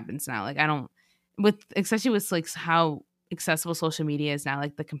still happens now. Like I don't with especially with like how accessible social media is now.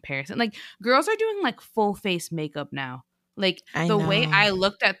 Like the comparison, like girls are doing like full face makeup now. Like I the way know. I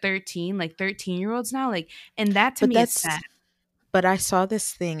looked at 13, like 13-year-olds now, like and that to But me is sad. but I saw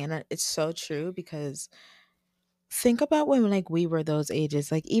this thing and it's so true because think about when like we were those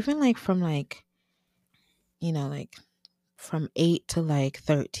ages, like even like from like, like from 8 to like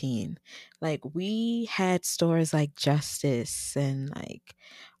 13, like we had stores like Justice and like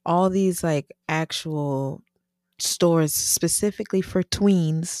all these like actual stores specifically for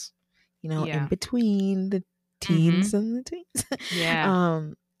tweens, in Yeah. between the Mm-hmm. teens and the tweens. Yeah.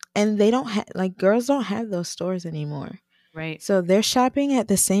 um and they don't have like girls don't have those stores anymore. Right. So they're shopping at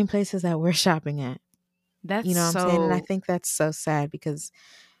the same places that we're shopping at. That's You know what I'm saying? And I so. think that's so sad because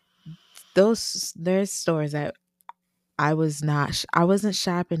there's stores that I wasn't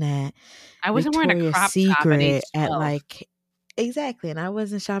shopping at I wasn't wearing a Victoria's crop top at age Secret at 12. like exactly, and I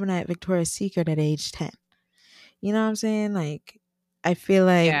wasn't shopping at Victoria's Secret at age 10. You know what I'm saying? Like I feel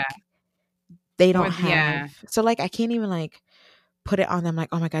like Yeah. they Or don't have yeah. so like I can't even like put it on them like,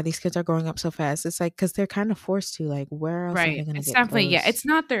 "Oh my god, these kids are growing up so fast." It's like cuz they're kind of forced to like where else are they Right. going to It's get definitely yeah. clothes? It's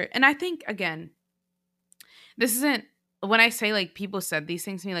not there, and I think again this isn't when I say like people said these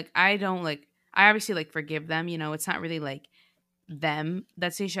things to me, like I don't like I obviously like forgive them, it's not really like them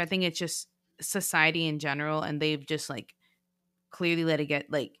that's the issue. I think it's just society in general and they've just like clearly let it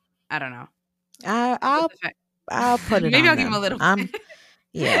get like I don't know. I But I'll the fact I'll put it Maybe on I'll give him a them. little.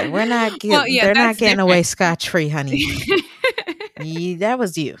 Yeah, we're not Well, yeah, they're not that's getting away different. scotch free, honey. That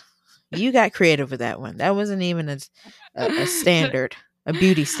was you. You got creative with that one. That wasn't even a standard, a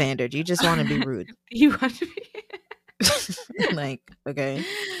beauty standard. You just want to be rude. You want to be Like, okay.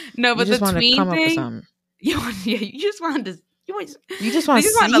 no, You but the just want to tween come up with thing, something. you just wanted to. You just They want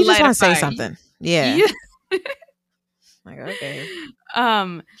just to wanted to light a say fire. something. Yeah. You, Like, okay.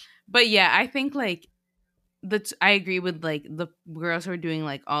 but yeah, I think like I agree with like the girls who are doing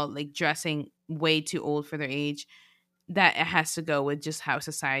like all like dressing way too old for their age. That it has to go with just how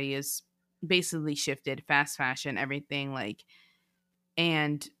society is basically shifted, fast fashion, everything like,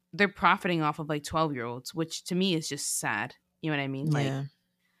 and they're profiting off of like 12-year-olds, which to me is just sad. You know what I mean? Like, Yeah.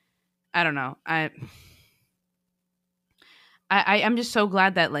 I don't know. I'm just so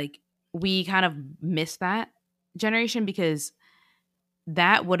glad that like we kind of missed that generation, because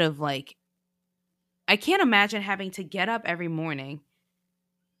that would have like, I can't imagine having to get up every morning,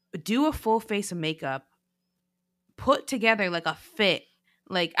 do a full face of makeup, put together like a fit.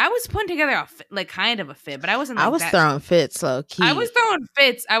 Like I was putting together a like kind of a fit, but I wasn't like I was that. throwing fits low key. I was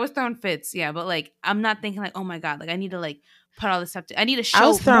throwing fits. Yeah, but like I'm not thinking like, oh my god, like I need to like put all this stuff. I need to show. I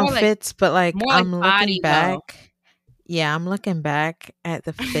was throwing more, fits, but like more I'm like looking body back. though. Yeah, I'm looking back at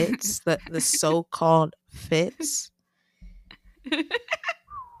the fits, the so-called fits.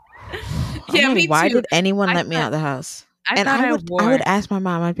 Yeah, like, me why too. did anyone I let me thought- out the house? I And thought I wore. would ask my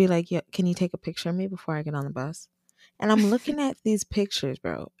mom. I'd be like, "Yo, can you take a picture of me before I get on the bus?" And I'm looking at these pictures,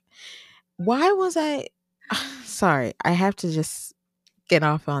 bro. Why was I? Sorry, I have to just get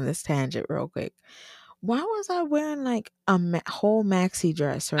off on this tangent real quick. Why was I wearing like a whole maxi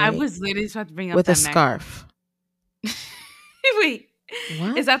dress, right? I was literally about to bring up with that a scarf. Wait,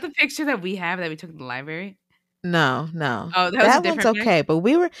 What? is that the picture that we have that we took in the library? No. Oh, that was a That one's different okay, but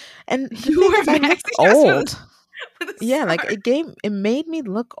we were, and the You thing were is, I looked maxi dress with old. with a Yeah, like scarf. it made me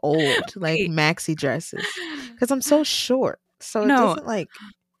look old, like Wait. maxi dresses, because I'm so short. So it No. doesn't like.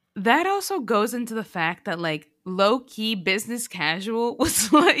 That also goes into the fact that like low key business casual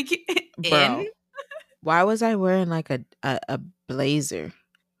was like Bro, in. why was I wearing like a blazer?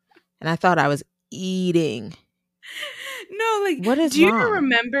 And I thought I was eating. No, like What is do you wrong?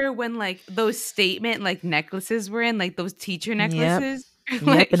 remember when like those statement like necklaces were in, like those teacher necklaces?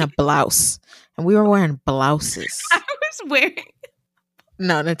 Yep, in a blouse. And we were wearing blouses. I was wearing.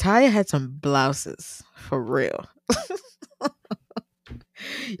 No, Natalia had some blouses for real.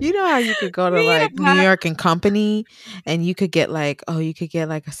 You know how you could go to Me and like New Black- York and Company and you could get like, you could get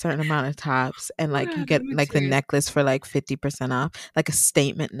like a certain amount of tops and like you get like the necklace for like 50% off, like a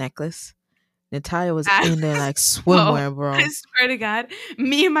statement necklace. Natalia was in there like swimwear, bro. I swear to God,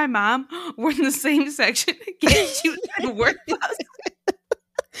 me and my mom were in the same section again. She was in work blouses.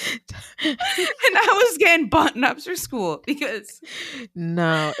 And I was getting button ups for school because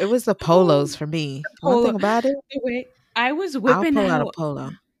No, it was the polos for me. One thing about it, I was whipping I'll pull out out a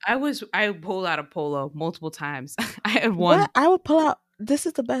polo. I pulled out a polo multiple times. I had one. What? I would pull out. This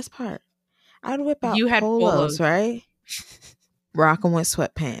is the best part. I would whip out You had polos, right? Rocking with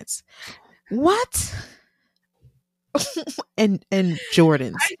sweatpants. What? and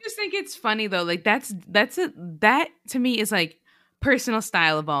Jordans. I just think it's funny though. Like that to me is like personal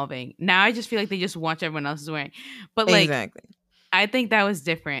style evolving. Now I just feel like they just watch everyone else is wearing. But like Exactly. I think that was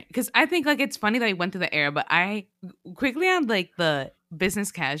different because I think like it's funny that I went through the era, but I quickly on like the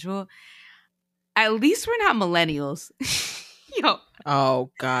business casual. At least we're not millennials. Yo.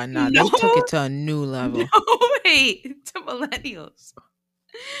 Oh God, no. They took it to a new level. No way to millennials.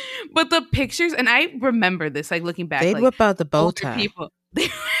 But the pictures, and I remember this, like looking back, They'd like, whip out the bow tie. People. I'm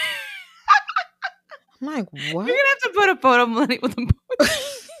like, what? You're gonna have to put a photo of millennial with a bow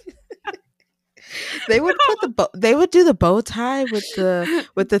tie. They would put they would do the bow tie with the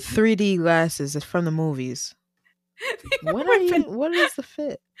 3D glasses from the movies. What is the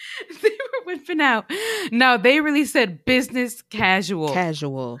fit? They were whipping out. No, they really said business casual.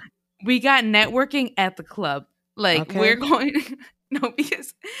 Casual. We got networking at the club. Like Okay. we're going no,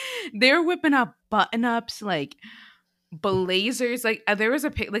 because they're whipping up button ups, like blazers. Like there was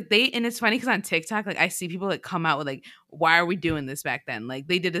a pic, like and it's funny because on TikTok, like I see people like come out with like, why are we doing this back then? Like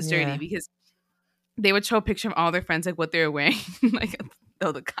they did this dirty because they would show a picture of all their friends, like what they were wearing. Like,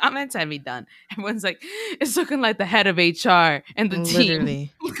 though the comments had me done. Everyone's like, it's looking like the head of HR and the team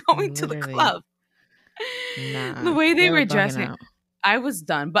going to the club. Nah, the way they were dressing, I was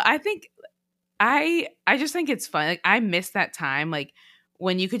done. But I think I just think it's fun. Like I miss that time, like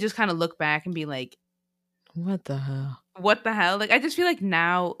when you could just kind of look back and be like, what the hell? What the hell? Like I just feel like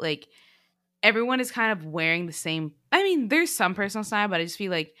now, like everyone is kind of wearing the same. I mean, there's some personal style, but I just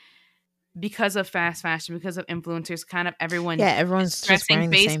feel like because of fast fashion, because of influencers, kind of everyone Yeah, is everyone's just dressing wearing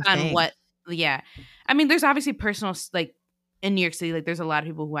the based same on thing. what. Yeah, I mean, there's obviously personal like in New York City, like there's a lot of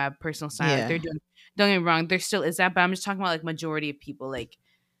people who have personal style, like Yeah. they're doing. Don't get me wrong, there still is that, but I'm just talking about like majority of people, like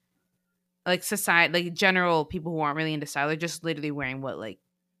society, like general people who aren't really into style, they're just literally wearing what like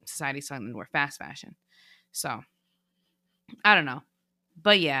society's telling them to wear, fast fashion. So I don't know,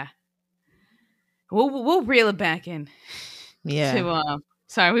 but yeah, we'll reel it back in Yeah. to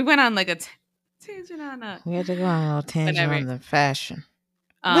sorry, we went on like a tangent on We had to go on a little tangent whatever. on the fashion,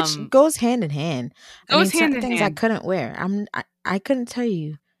 which Um, goes hand in hand. I goes mean, hand certain in things I hand. couldn't wear. I couldn't tell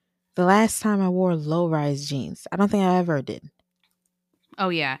you the last time I wore low rise jeans. I don't think I ever did. Oh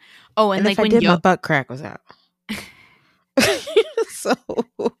yeah. Oh, and And if like I when did, yo my butt crack was out. So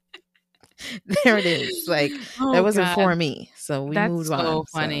there it is. Like that oh wasn't god, for me. So we moved that's on. so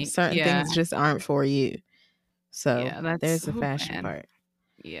So funny. certain Yeah. things just aren't for you. So Yeah, that's there's the oh fashion man. part.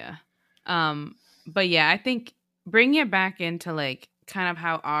 Yeah. But yeah, I think bringing it back into like kind of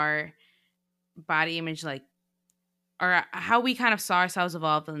how our body image like or how we kind of saw ourselves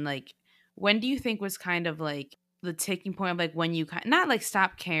evolve and like when do you think was kind of like the taking point of like when you kind not like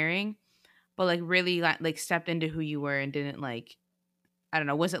stopped caring, but like really like stepped into who you were and didn't like I don't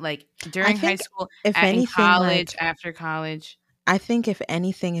know, was it like I during high think school, if in anything, college, like after college? I think if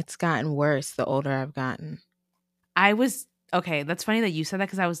anything, it's gotten worse the older I've gotten. I was okay, that's funny that you said that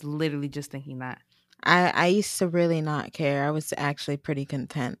because I was literally just thinking that. I used to really not care. I was actually pretty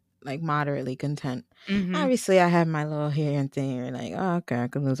content, like moderately content. Mhm. Obviously, I had my little here and there, like, oh, okay, I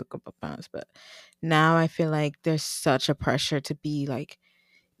could lose a couple pounds. But now I feel like there's such a pressure to be like,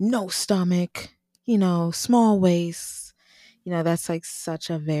 no stomach, small waist. That's like such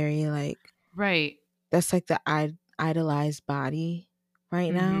a very, like, Right. that's like the idolized body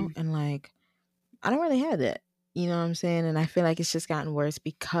right now. Mhm. And like, I don't really have that. You know what I'm saying? And I feel like it's just gotten worse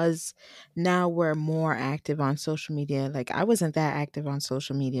because now we're more active on social media. Like I wasn't that active on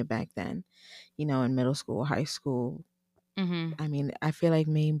social media back then, in middle school, high school. Mhm. I mean, I feel like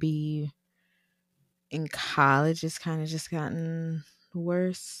maybe in college it's kind of just gotten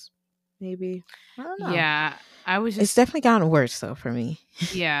worse. Maybe. I don't know. Yeah, I was It's just definitely gotten worse though for me.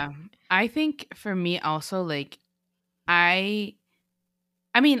 yeah. I think for me also like I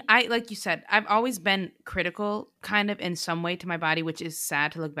I mean, I like you said, I've always been critical kind of in some way to my body, which is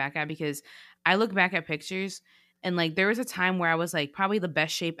sad to look back at because I look back at pictures and like there was a time where I was like probably the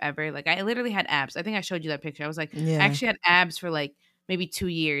best shape ever. Like I literally had abs. I think I showed you that picture. I was like I Yeah. actually had abs for like maybe 2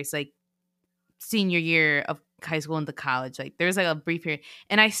 years. Like senior year of high school into college. Like there was like a brief period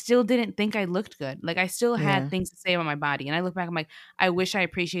and I still didn't think I looked good. Like I still had Yeah. things to say about my body. And I look back, I'm like, I wish I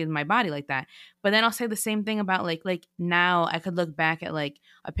appreciated my body like that. But then I'll say the same thing about like now I could look back at like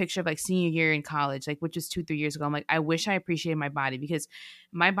a picture of like senior year in college, like which was 2, 3 years ago. I'm like, I wish I appreciated my body because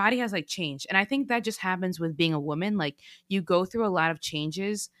my body has like changed. And I think that just happens with being a woman. Like you go through a lot of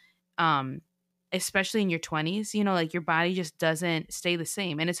changes. Um especially in your 20s, like your body just doesn't stay the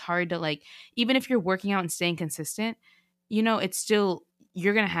same and it's hard to like even if you're working out and staying consistent, it's still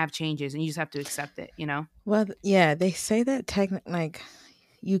you're gonna have changes and you just have to accept it. Well, yeah, they say that like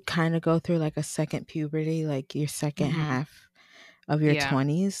you kind of go through like a second puberty, like your second Hmm. half of your Yeah.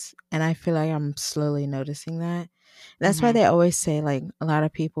 20s. And I feel like I'm slowly noticing that. That's why Hmm. they always say, like, a lot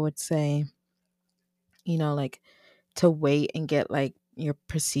of people would say, like to wait and get like your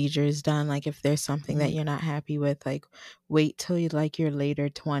procedures done. Like, if there's something that Hmm. you're not happy with, like, wait till you like your later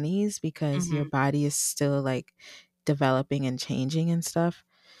 20s because your Hmm. body is still like developing and changing and stuff.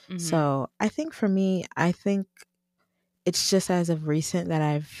 Hmm. So I think for me, I think it's just as of recent that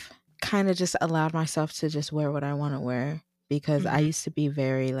I've kind of just allowed myself to just wear what I want to wear because I Hmm. used to be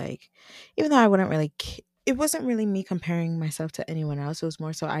very like, even though I wouldn't really, it wasn't really me comparing myself to anyone else. It was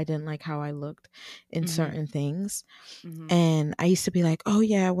more so I didn't like how I looked in Hmm. certain things. Hmm. And I used to be like, oh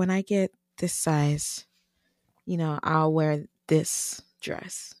yeah, when I get this size, I'll wear this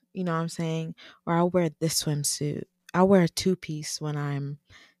dress. You know what I'm saying? Or I'll wear this swimsuit. I'll wear a two-piece when I'm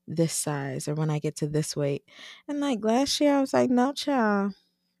this size or when I get to this weight. And like last year, I was like, no, child,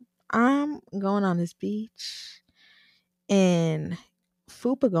 I'm going on this beach and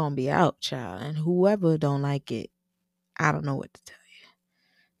Fupa gonna be out, child. And whoever don't like it, I don't know what to tell you.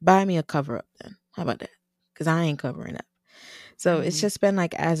 Buy me a cover up then. How about that? Because I ain't covering up. So it's Hmm. just been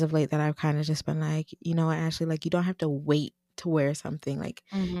like as of late that I've kind of just been like, you know what, Ashley, like you don't have to wait to wear something. Like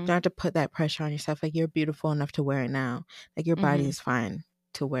you Hmm. don't have to put that pressure on yourself. Like you're beautiful enough to wear it now. Like your body Hmm. is fine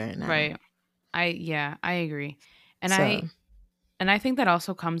to wear it now. Right. I agree. And So I think that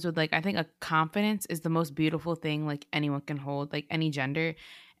also comes with like I think a confidence is the most beautiful thing like anyone can hold, like any gender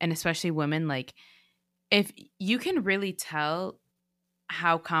and especially women. Like if you can really tell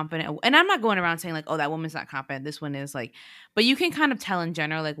how confident, and I'm not going around saying like, oh, that woman's not confident, this one is, like, but you can kind of tell in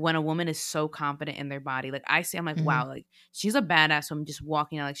general, like when a woman is so confident in their body, like I see, I'm like, Mm-hmm. wow, like she's a badass woman just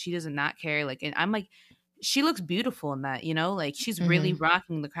walking out, like she does not care, like, and I'm like, she looks beautiful in that, like she's really Mm-hmm.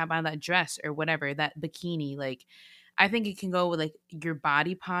 rocking the crap out of that dress or whatever, that bikini. Like I think it can go with like your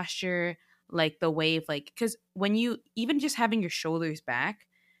body posture, like the wave, like because when you even just having your shoulders back,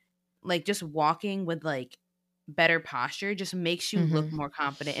 like just walking with like better posture just makes you Mm-hmm. look more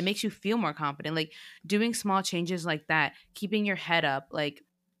confident. It makes you feel more confident. Like doing small changes like that, keeping your head up, like,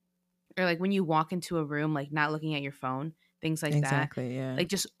 or like when you walk into a room, like not looking at your phone, things like that. Exactly. Yeah. Like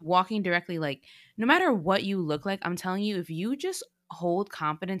just walking directly, like no matter what you look like, I'm telling you, if you just hold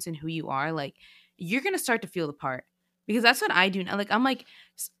confidence in who you are, like you're gonna start to feel the part. Because that's what I do now. Like I'm like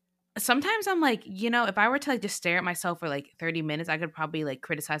sometimes I'm like, if I were to like just stare at myself for like 30 minutes, I could probably like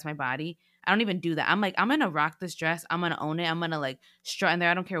criticize my body. I don't even do that. I'm like, I'm gonna rock this dress. I'm gonna own it. I'm gonna like strut in there.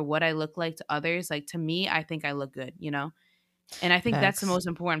 I don't care what I look like to others. Like to me, I think I look good. And I think that's the Facts. most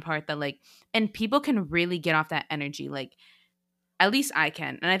important part, that like, and people can really get off that energy. Like at least I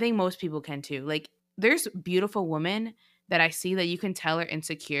can. And I think most people can too. Like there's beautiful women that I see that you can tell are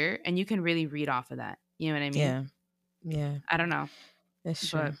insecure and you can really read off of that. You know what I mean? Yeah. Yeah. I don't know. It's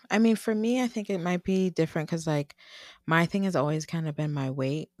true. But I mean, for me, I think it might be different because, like, my thing has always kind of been my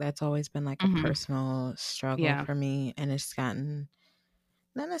weight. That's always been like a mhm, personal struggle yeah. for me. And it's gotten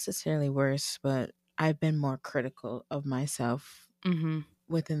not necessarily worse, but I've been more critical of myself Mhm.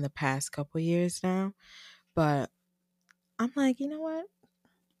 within the past couple years now. But I'm like, you know what?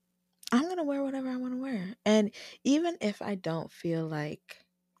 I'm going to wear whatever I want to wear. And even if I don't feel like,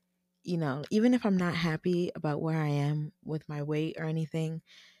 even if I'm not happy about where I am with my weight or anything,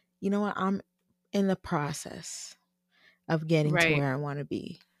 you know what? I'm in the process of getting to Right. where I want to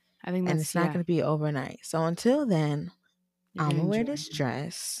be. I think And that's, it's not yeah, going to be overnight. So until then, you're I'm gonna going to wear enjoy this it.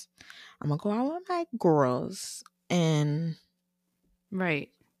 dress. I'm going to go out with my girls and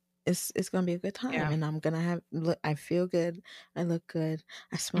Right. it's going to be a good time Yeah. and I'm going to look I feel good. I look good.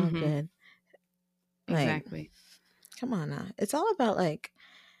 I smell Mhm. good. Like, Exactly. come on now. It's all about like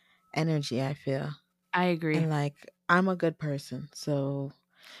energy, I feel. I agree. And like I'm a good person. So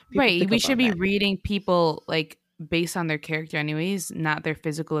people Right. pick We up should on be that. reading people like based on their character anyways, not their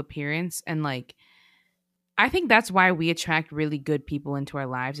physical appearance. And like I think that's why we attract really good people into our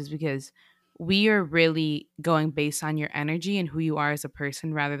lives, is because we are really going based on your energy and who you are as a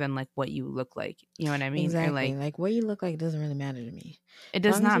person rather than like what you look like. You know what I mean? Or Exactly. like Like what you look like doesn't really matter to me. it As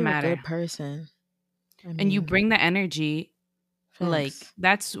does long as not you're a matter. good person. I And you mean, bring the energy, like facts.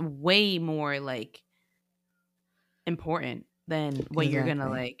 that's way more like important than what you're gonna Exactly.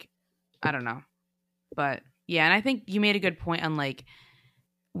 like, I don't know. But yeah, and I think you made a good point on like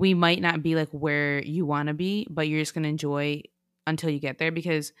we might not be like where you want to be, but you're just going to enjoy until you get there,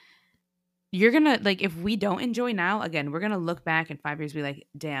 because you're going to like, if we don't enjoy now, again, we're going to look back in 5 years, be like,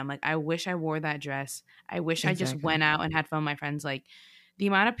 damn, like I wish I wore that dress. I wish I just Exactly. went out and had fun with my friends. Like the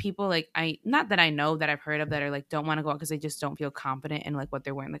amount of people, like not that I know, that I've heard of, that are like, don't want to go out because they just don't feel confident in like what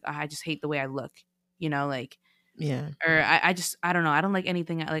they're wearing. Like, "Oh, I just hate the way I look, like, Yeah. or I just, I don't know. I don't like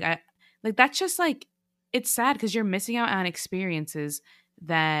anything. Like like that's just like, it's sad because you're missing out on experiences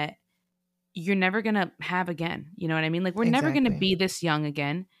that you're never gonna have again. You know what I mean? Like we're never gonna Exactly. be this young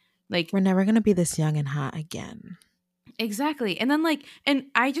again. Like We're never gonna be this young and hot again. exactly. And then like, and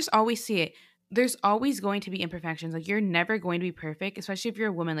I just always see it. There's always going to be imperfections. Like you're never going to be perfect, especially if you're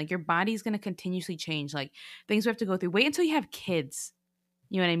a woman. Like your body's gonna continuously change. Like things we have to go through. Wait until you have kids.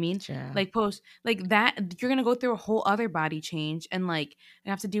 You know what I mean? Yeah. Like post like that, you're gonna go through a whole other body change and like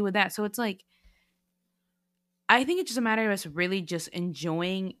you have to deal with that. So it's like I think it's just a matter of us really just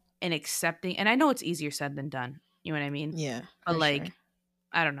enjoying and accepting. And I know it's easier said than done. You know what I mean? Yeah, But for sure. like,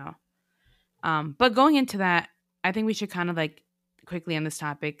 I don't know. But going into that, I think we should kind of like quickly on this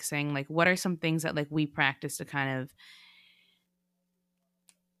topic saying like what are some things that like we practice to kind of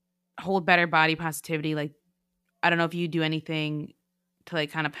hold better body positivity? Like I don't know if you do anything to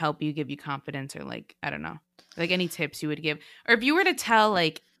like kind of help you, give you confidence, or like I don't know. Like any tips you would give. Or if you were to tell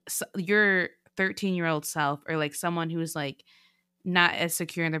like your 13-year-old self, or like someone who's like not as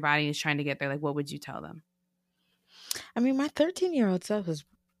secure in their body and is trying to get there, like what would you tell them? I mean, my 13-year-old self was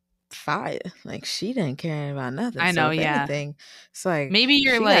fire. Like she didn't care about nothing. I So know, if yeah. anything, it's like Maybe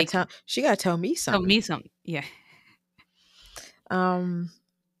you're like, she gotta tell me tell something. me something. Yeah. Um,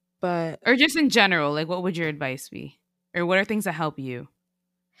 but Or just in general, like what would your advice be? Or what are things that help you?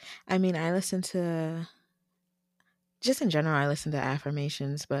 I mean, I listen to just in general, I listen to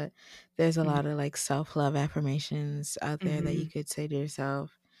affirmations, but there's a Mhm. lot of like self love affirmations out there that you Mhm. could say to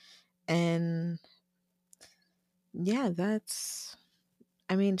yourself. And yeah,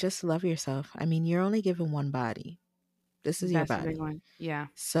 I mean, just love yourself. I mean, you're only given one body. This is your That's a big body. one. Yeah.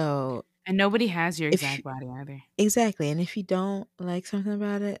 So And nobody has your if exact body either. exactly, and if you don't like something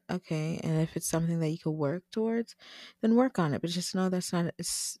about it, okay, and if it's something that you could work towards, then work on it. But just know that's not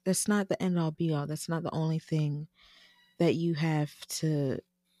the end all be all. That's not the only thing that you have to,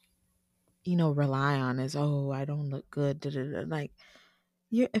 rely on is, oh, I don't look good. Da, da, da. Like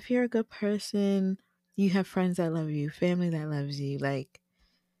if you're a good person, you have friends that love you, family that loves you, like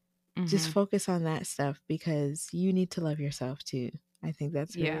just Mm-hmm. focus on that stuff because you need to love yourself too. I think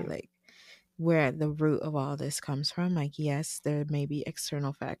that's really Yeah. like where the root of all this comes from. Like, yes, there may be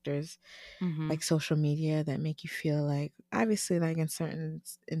external factors Mm-hmm. like social media that make you feel like, obviously, like in certain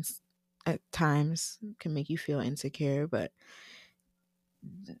at times can make you feel insecure, but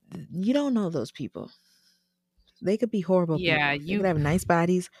you don't know those people. They could be horrible Yeah. people. They could have nice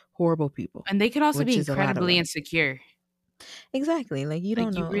bodies, horrible people, And they could also be which is a lot of incredibly them. insecure. Exactly. Like you don't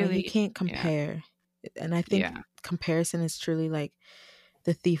Like you know, like you really, can't yeah. compare. And I think Yeah. comparison is truly like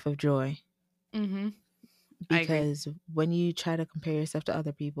the thief of joy Mm-hmm. I agree. because when you try to compare yourself to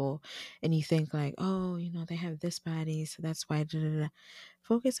other people and you think like, oh, they have this body, so that's why, da, da, da.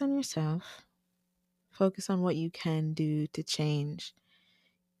 Focus on yourself. Focus on what you can do to change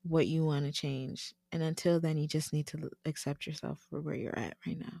what you want to change. And until then, you just need to accept yourself for where you're at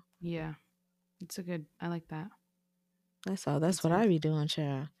right now. Yeah. I like that. That's all. That's It's what good. I be doing,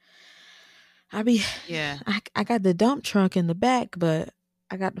 child. I be, Yeah. I got the dump truck in the back, but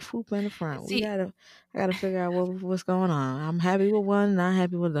I got the foop in the front. See, I gotta figure out what's going on. I'm happy with one, not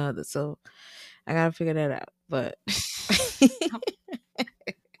happy with the other, so I gotta figure that out. But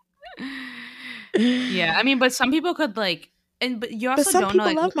yeah. I mean, but some people could like, but you but also some don't know people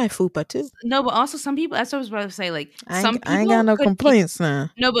like love my fupa too. no, but also some people. That's what I was about to say. Like some I ain't got people no could be complaints now.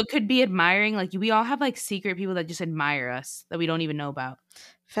 no, but could be admiring. Like we all have like secret people that just admire us that we don't even know about.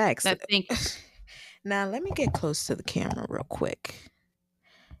 Facts. That think Now let me get close to the camera real quick.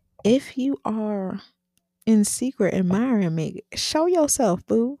 If you are in secret admiring me, show yourself,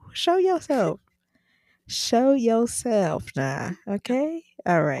 boo. Show yourself. Show yourself now, okay?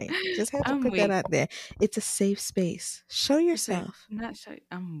 All right. Just have to I'm put that weak. out there. It's a safe space. Show It's like yourself. not sure.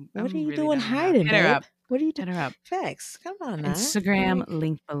 What are I'm you really doing done with that. hiding, Hit her babe? up. What are you doing? Hit her up. Facts. Come on now. Instagram Like,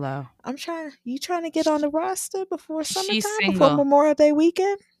 link below. you trying to get on the roster before She's summertime, before single. Memorial Day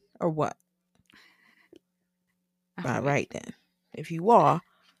weekend? Or what? I'm All weak. right then. If you are,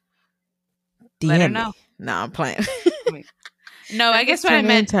 Let her DM me. know. Nah, I'm playing. Wait. No, I That guess gets what I turned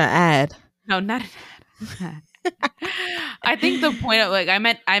meant. into an ad. No, not an ad. I think the point of like I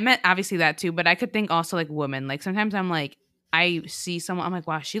meant obviously that too, but I could think also like women. Like sometimes I'm like I see someone I'm like,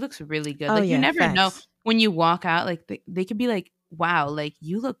 wow, she looks really good. Oh Like you yeah, never know facts. when you walk out, like they could be like, wow, like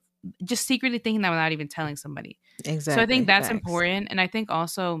you look just secretly thinking that without even telling somebody. So I think Exactly. that's Facts. important. And I think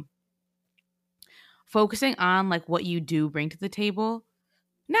also focusing on like what you do bring to the table,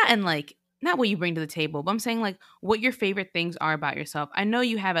 not in like not what you bring to the table, but I'm saying like what your favorite things are about yourself. I know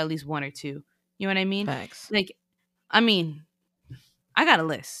you have at least one or two. You know what I mean? Facts. Like, I mean, I got a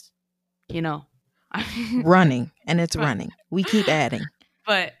list, you know. Running. And it's but, running. We keep adding.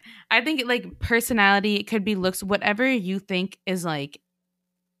 but I think like personality, it could be looks, whatever you think is like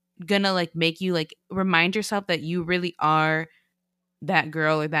gonna like make you like remind yourself that you really are that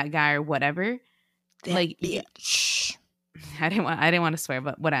girl or that guy or whatever. That Like you, bitch. I didn't want to swear,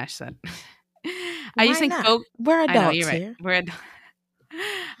 but what Ash said. I just Why think not? We're I know you're adults right. here.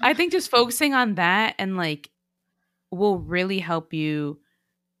 I think just focusing on that and like will really help you,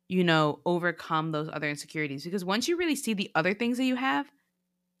 you know, overcome those other insecurities. Because once you really see the other things that you have,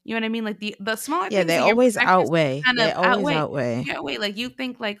 you know what I mean? Like the smaller Yeah, things they that your always perfections outweigh. kind They of always outweigh. outweigh. Yeah, wait, like you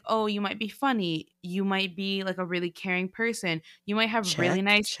think like, oh, you might be funny, you might be like a really caring person, you might have really Check,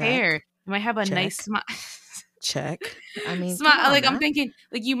 nice hair, check, you might have a nice check, smile. check. I mean, come Smile, on like I'm now. thinking,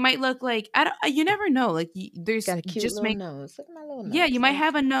 like you might look like I don't. You never know. Like there's Got a cute just little make nose. Look at my little yeah, nose. you might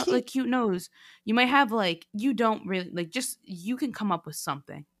have a Cute. like cute nose. You might have like you don't really like just you can come up with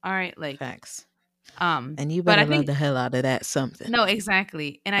something. All right, like Facts. And you but better I love think the hell out of that something no,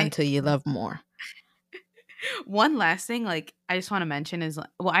 exactly. And I until you love more. one last thing like I just want to mention is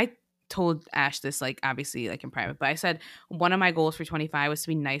well I told Ash this like obviously like in private, but I said one of my goals for 25 was to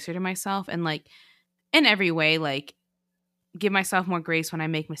be nicer to myself and like in every way like give myself more grace when I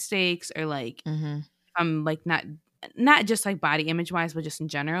make mistakes or like Mm-hmm. I'm like not just like body image wise, but just in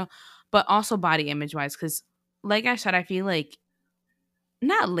general, but also body image wise. Cause like I said, I feel like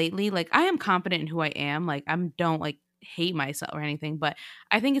not lately, like I am confident in who I am. Like I don't like hate myself or anything, but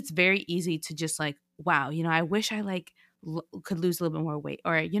I think it's very easy to just like, wow, I wish I like could lose a little bit more weight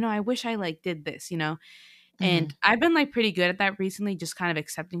or, I wish I like did this, And I've been like pretty good at that recently, just kind of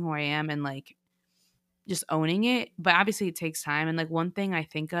accepting who I am and like just owning it. But obviously it takes time. And like one thing I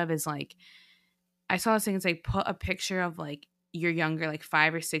think of is like I saw this thing, it's like put a picture of like your younger, like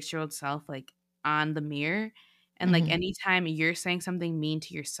 5 or 6 year old self, like on the mirror. And like Mm-hmm. anytime you're saying something mean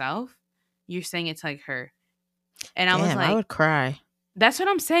to yourself, you're saying it to like her. And I was Damn, I like, would cry. that's what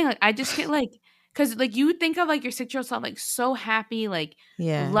I'm saying. Like, I just get like, because like you think of like your 6 year old self, like so happy, like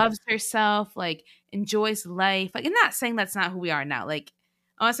Yeah, loves herself, like enjoys life. Like, I'm not saying that's not who we are now. Like,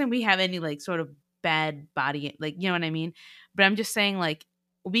 I'm not saying we have any like sort of bad body, like, you know what I mean? But I'm just saying, like,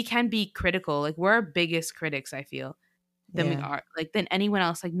 we can be critical. Like, we're our biggest critics, I feel, than we yeah, are, like, than anyone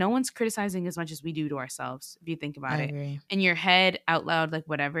else. Like, no one's criticizing as much as we do to ourselves, if you think I about it. agree. In your head, out loud, like,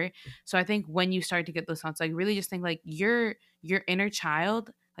 whatever. So I think when you start to get those thoughts, like, really just think, like, your inner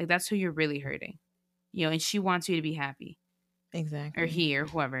child, like, that's who you're really hurting, you know, and she wants you to be happy, or Exactly. he or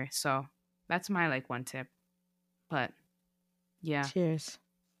whoever. So that's my, like, one tip. But yeah, Cheers.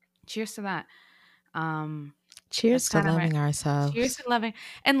 cheers to that. Cheers That's to kind of my loving cheers ourselves. to loving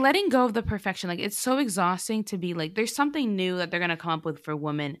and letting go of the perfection. Like, it's so exhausting to be like, there's something new that they're gonna come up with for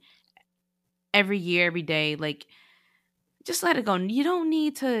women every year, every day. Like, just let it go. You don't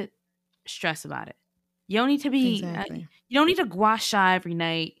need to stress about it. You don't need to be. Exactly. You don't need to gua sha every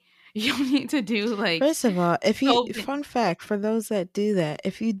night. You don't need to do like First of all, if you so fun fact for those that do that,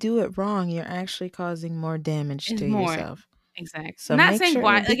 if you do it wrong, you're actually causing more damage is to more yourself. exact. So Not make saying sure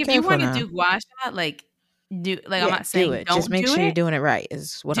gua. be Like, if you careful want to now. do gua sha, like do like, I'm Yeah, not do saying it. Just don't make do sure you're it. doing it right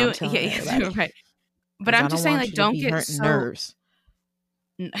is what Do I'm it. Yeah, telling yeah, do it everybody. right. But Because I I'm just don't saying, want like, you to don't be get hurting so nerves.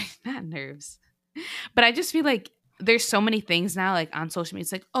 not nerves. But I just feel like there's so many things now, like on social media.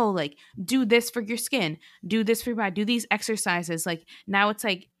 It's like, oh, like do this for your skin, do this for your body, do these exercises. Like now it's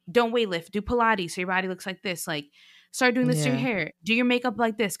like, don't weight lift, do Pilates so your body looks like this. Like start doing this to your Yeah. hair, do your makeup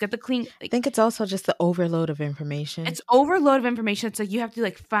like this, get the clean. I Like think it's also just the overload of information. it's overload of information. It's like you have to do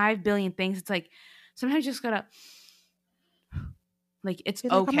like 5 billion things. It's like sometimes you just gotta like it's Be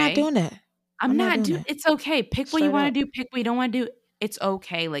like, I'm not okay. doing that. I'm I'm not not doing do. that. It's okay. Pick what you Straight want up. to do. Pick what you don't want to do. It's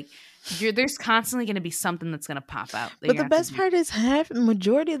okay. Like there's constantly going to be something that's going to pop out that But you're the going to have to best do. part is half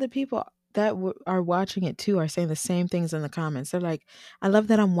majority of the people that are watching it too are saying the same things in the comments. They're like, "I love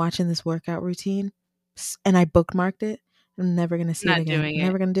that I'm watching this workout routine, and I bookmarked it. I'm never gonna see it Not again. doing I'm it.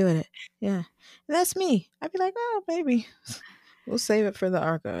 never gonna do it." Yeah, and that's me. I'd be like, "Oh, maybe we'll save it for the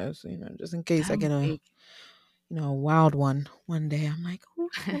archives, just in case I I'm get a weak. a wild one day." I'm like, "Ooh,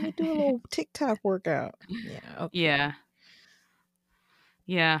 let me do a little TikTok workout." Yeah, okay. Yeah.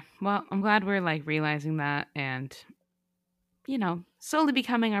 Yeah. Well, I'm glad we're like realizing that and, slowly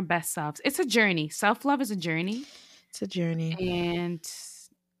becoming our best selves. It's a journey. Self love is a journey. It's a journey. And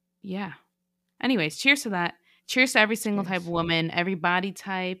yeah. Anyways, cheers to that. Cheers to every single type of Cheers. woman, every body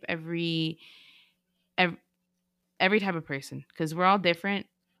type, every, every type of person, because we're all different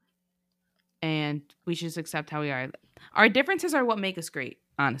and we should just accept how we are. Our differences are what make us great,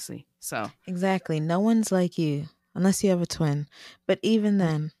 honestly. So Exactly. No one's like you unless you have a twin. But even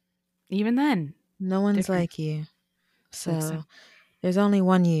then, even then, no one's different. like you. So accept. So there's only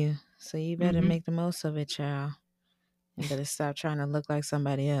one you. So you better Mm-hmm. make the most of it, child. And better stop trying to look like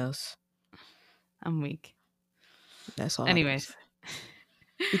somebody else. I'm weak. That's all I gotta say. Anyways,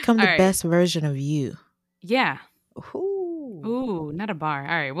 Become all the right. best version of you. Yeah. Ooh. Ooh, not a bar. All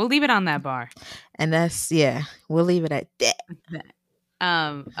right, we'll leave it on that bar. And we'll leave it at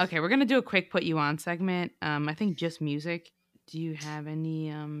that. Okay, we're gonna do a quick put you on segment. I think just music. Do you have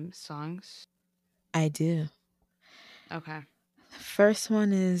any songs? I do. Okay. First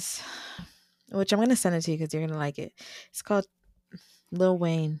one is, which I'm going to send it to you because you're going to like it. It's called Lil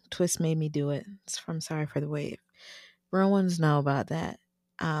Wayne, Twist Made Me Do It. It's from Sorry for the Wave. Real ones know about that.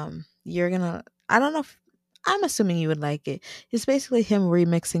 You're going to, I don't know if, I'm assuming you would like it. It's basically him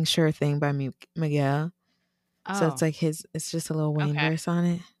remixing Sure Thing by Miguel. So it's Oh. like it's just a Lil Wayne Okay. verse on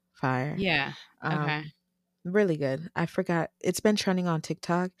it. Fire. Yeah. Okay. Really good. I forgot. It's been trending on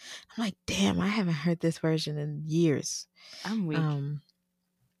TikTok. I'm like, damn, I haven't heard this version in years. I'm weak.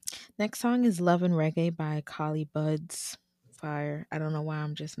 Next song is Love and Reggae by Collie Buddz. Fire. I don't know why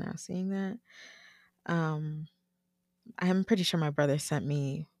I'm just now seeing that. I'm pretty sure my brother sent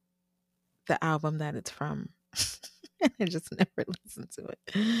me the album that it's from. I just never listened to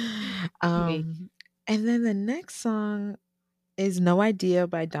it. I'm weak. And then the next song is No Idea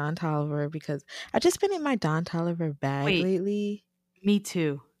by Don Toliver because I've just been in my Don Toliver bag Wait. lately. Me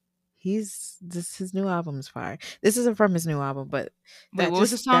too. His new album's fire. This isn't from his new album, but Wait, what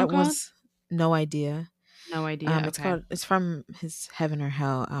was the song that called? was No Idea. No idea. Okay. It's from his Heaven or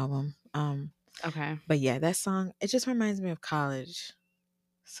Hell album. Okay. But yeah, that song, it just reminds me of college.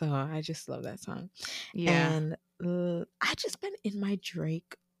 So I just love that song. Yeah. And I just been in my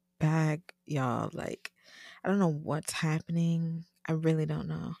Drake bag, y'all. Like, I don't know what's happening. I really don't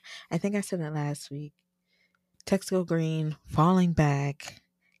know. I think I said it last week. Texaco Green, Falling Back,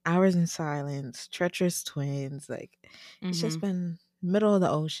 Hours in Silence, Treacherous Twins. Like, it's just Mhm. been middle of the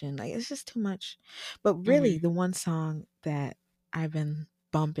ocean. Like, it's just too much. But really, Mhm. the one song that I've been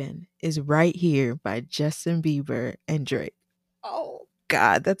bumping is Right Here by Justin Bieber and Drake. Oh,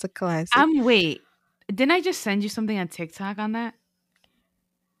 God, that's a classic. Wait. Didn't I just send you something on TikTok on that?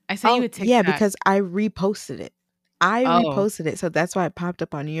 I sent you Oh, a yeah, TikTok. because I reposted it. I Oh. reposted it. So that's why it popped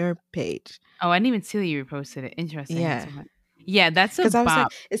up on your page. Oh, I didn't even see that you reposted it. Interesting. That's Yeah. so much. Yeah, that's a Because I was like,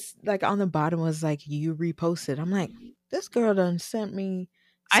 bop. it's like on the bottom was like, you reposted. I'm like, this girl done sent me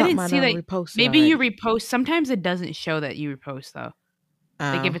I something didn't I see done that. reposted Maybe you already. repost. Sometimes it doesn't show that you repost though.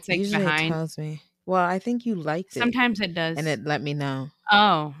 Like if Oh, it's like usually it behind. tells me. Well, I think you liked it Sometimes it and does. it let me know.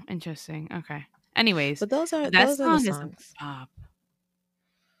 Oh, interesting. Okay. Anyways, But those are that those are the song is a songs. bop.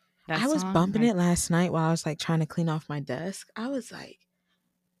 That I was song, bumping it last night while I was like trying to clean off my desk. I was like,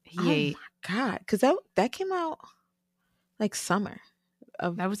 he oh ate. my God. Because that came out like summer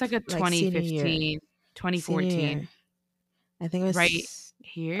of That was like a like senior year. 2015, Senior 2014. year. I think it Right was,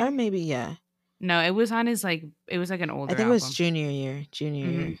 here. or maybe, yeah. No, it was on his like. It was like an I older think it was album. junior year. Junior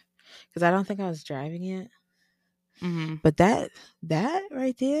Mhm. year. Because I don't think I was driving yet. Mhm. But that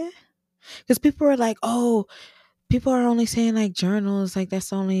right there, because people were like, "Oh, people are only saying like journals, like that's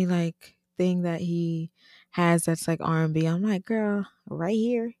the only like thing that he has that's like R&B." I'm like, "Girl, right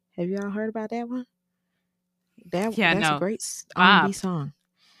here. Have you all heard about that one? Yeah. That's a No. great R&B Bop. song."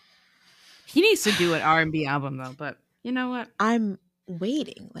 He needs to do an R&B album though. But you know what? I'm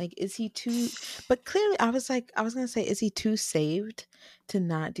waiting. Like, is he too? But clearly, I was gonna say, is he too saved to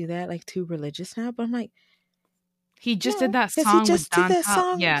not do that? Like, too religious now? But I'm like, He just did no, that because he song with just did Don that Tell.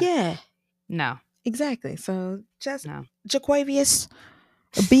 song. Yeah. Yeah, No. exactly. So just No. Jaquavius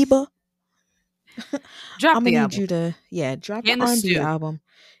Bieber, Drop I'm gonna the need album. you to drop Get the in the R&B stew. album.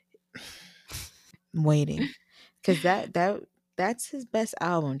 I'm waiting, because that's his best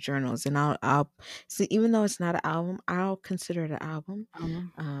album, Journals, and I'll see. Even though it's not an album, I'll consider it an album.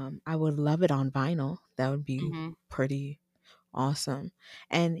 I would love it on vinyl. That would be Mhm. pretty awesome.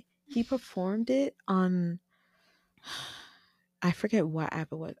 And he performed it on, I forget what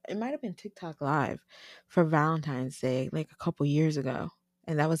app it was. It might have been TikTok Live for Valentine's Day, like a couple years ago,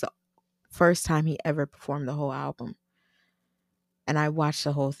 and that was the first time he ever performed the whole album. And I watched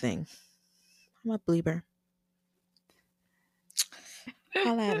the whole thing. I'm a believer.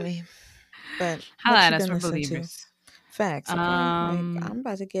 Holla at me. But Holla what at you us been for listening to? believers. Facts, okay? Like, Um, I'm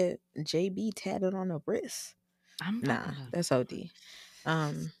about to get JB tatted on the wrist. I'm about Nah, to that's OD.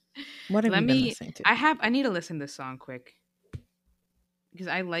 Um, what have let you been me. listening to? I need to listen to this song quick because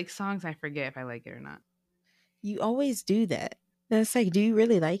I like songs. I forget if I like it or not. You always do that. That's like, do you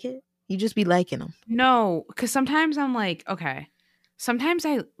really like it? You just be liking them. No, because sometimes I'm like, okay. Sometimes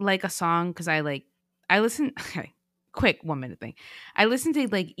I like a song because I like. I listen. Okay, quick 1 minute thing. I listen to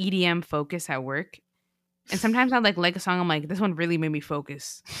like EDM focus at work, and sometimes I like a song. I'm like, this one really made me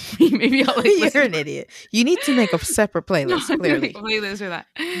focus. Maybe I'll like You're listen. an idiot. You need to make a separate No, playlist, I'm gonna make a clearly. playlist or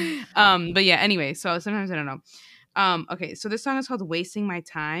that. But yeah, anyway, so sometimes I don't know. Okay, so this song is called Wasting My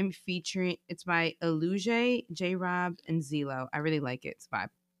Time, featuring it's by Eluge, J Rob, and Zelo. I really like it. It's a vibe.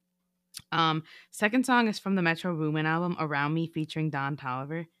 Second song is from the Metro Boomin album, Around Me, featuring Don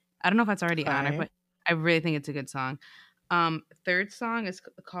Tolliver. I don't know if that's already on it, Fire. but I really think it's a good song. Third song is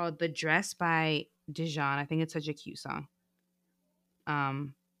called The Dress by Dijon. I think it's such a cute song.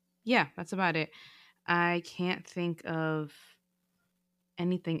 Um, yeah, that's about it. I can't think of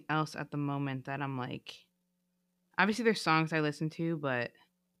anything else at the moment that I'm like. Obviously, there's songs I listen to, but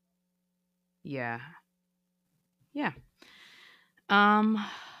yeah, yeah. Um,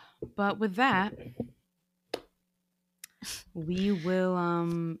 but with that, we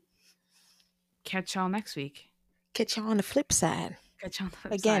will catch y'all next week. Catch you on the flip side. Catch y'all on the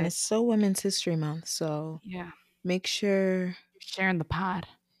flip Again, side. it's so Women's History Month, so Yeah, make sure sharing the pod.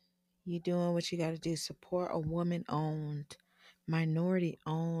 you're doing what you got to do. Support a woman-owned,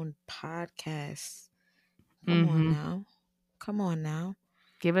 minority-owned podcast. Come on Mm-hmm. now. Come on now.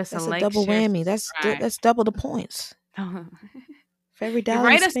 Give us a That's a like, double share, whammy. subscribe. That's double the points. For every You dollar you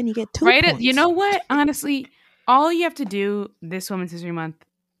write us, spend, you get 2 write it. You points. know what? Honestly, all you have to do this Women's History Month,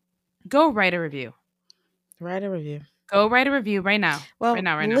 go write a review. Write a review. Go write a review right now. Well, Right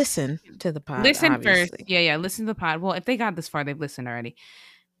now. Right now. listen to the pod, Listen first. obviously. Yeah. Listen to the pod. Well, if they got this far, they've listened already.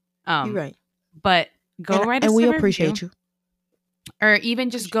 You're right. But go write us And we a review, appreciate you. or even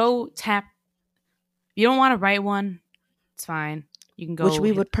just go tap. If you don't want to write one, it's fine. You can which go.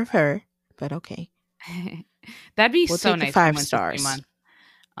 we would prefer, but okay. That'd be We'll so take the nice for 5 Women's History stars.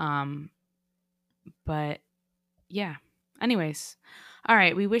 Month. But yeah. Anyways, all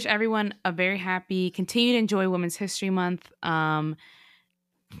right. We wish everyone a very happy, continue to enjoy Women's History Month.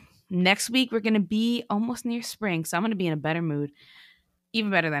 Next week we're gonna be almost near spring, so I'm gonna be in a better mood,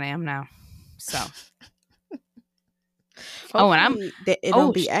 even better than I am now. So, Hopefully it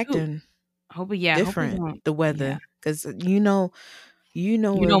don't be shoot. acting Hopefully, yeah. different, Hopefully, the yeah. weather, because you know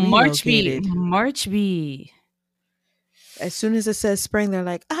where we March be located. March be. As soon as it says spring, they're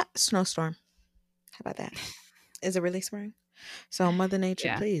like, snowstorm. How about that? Is it really spring? So Mother Nature,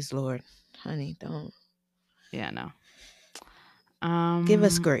 Yeah. please, Lord, honey, don't. Yeah, no. Give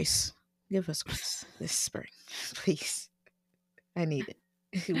us grace. Give us grace this spring, please. I need it.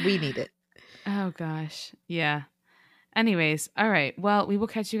 We need it. Oh gosh. Yeah. Anyways, all right. Well, we will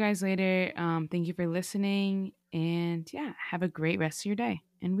catch you guys later. Thank you for listening, and yeah, have a great rest of your day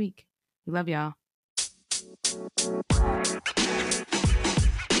and week. We love y'all.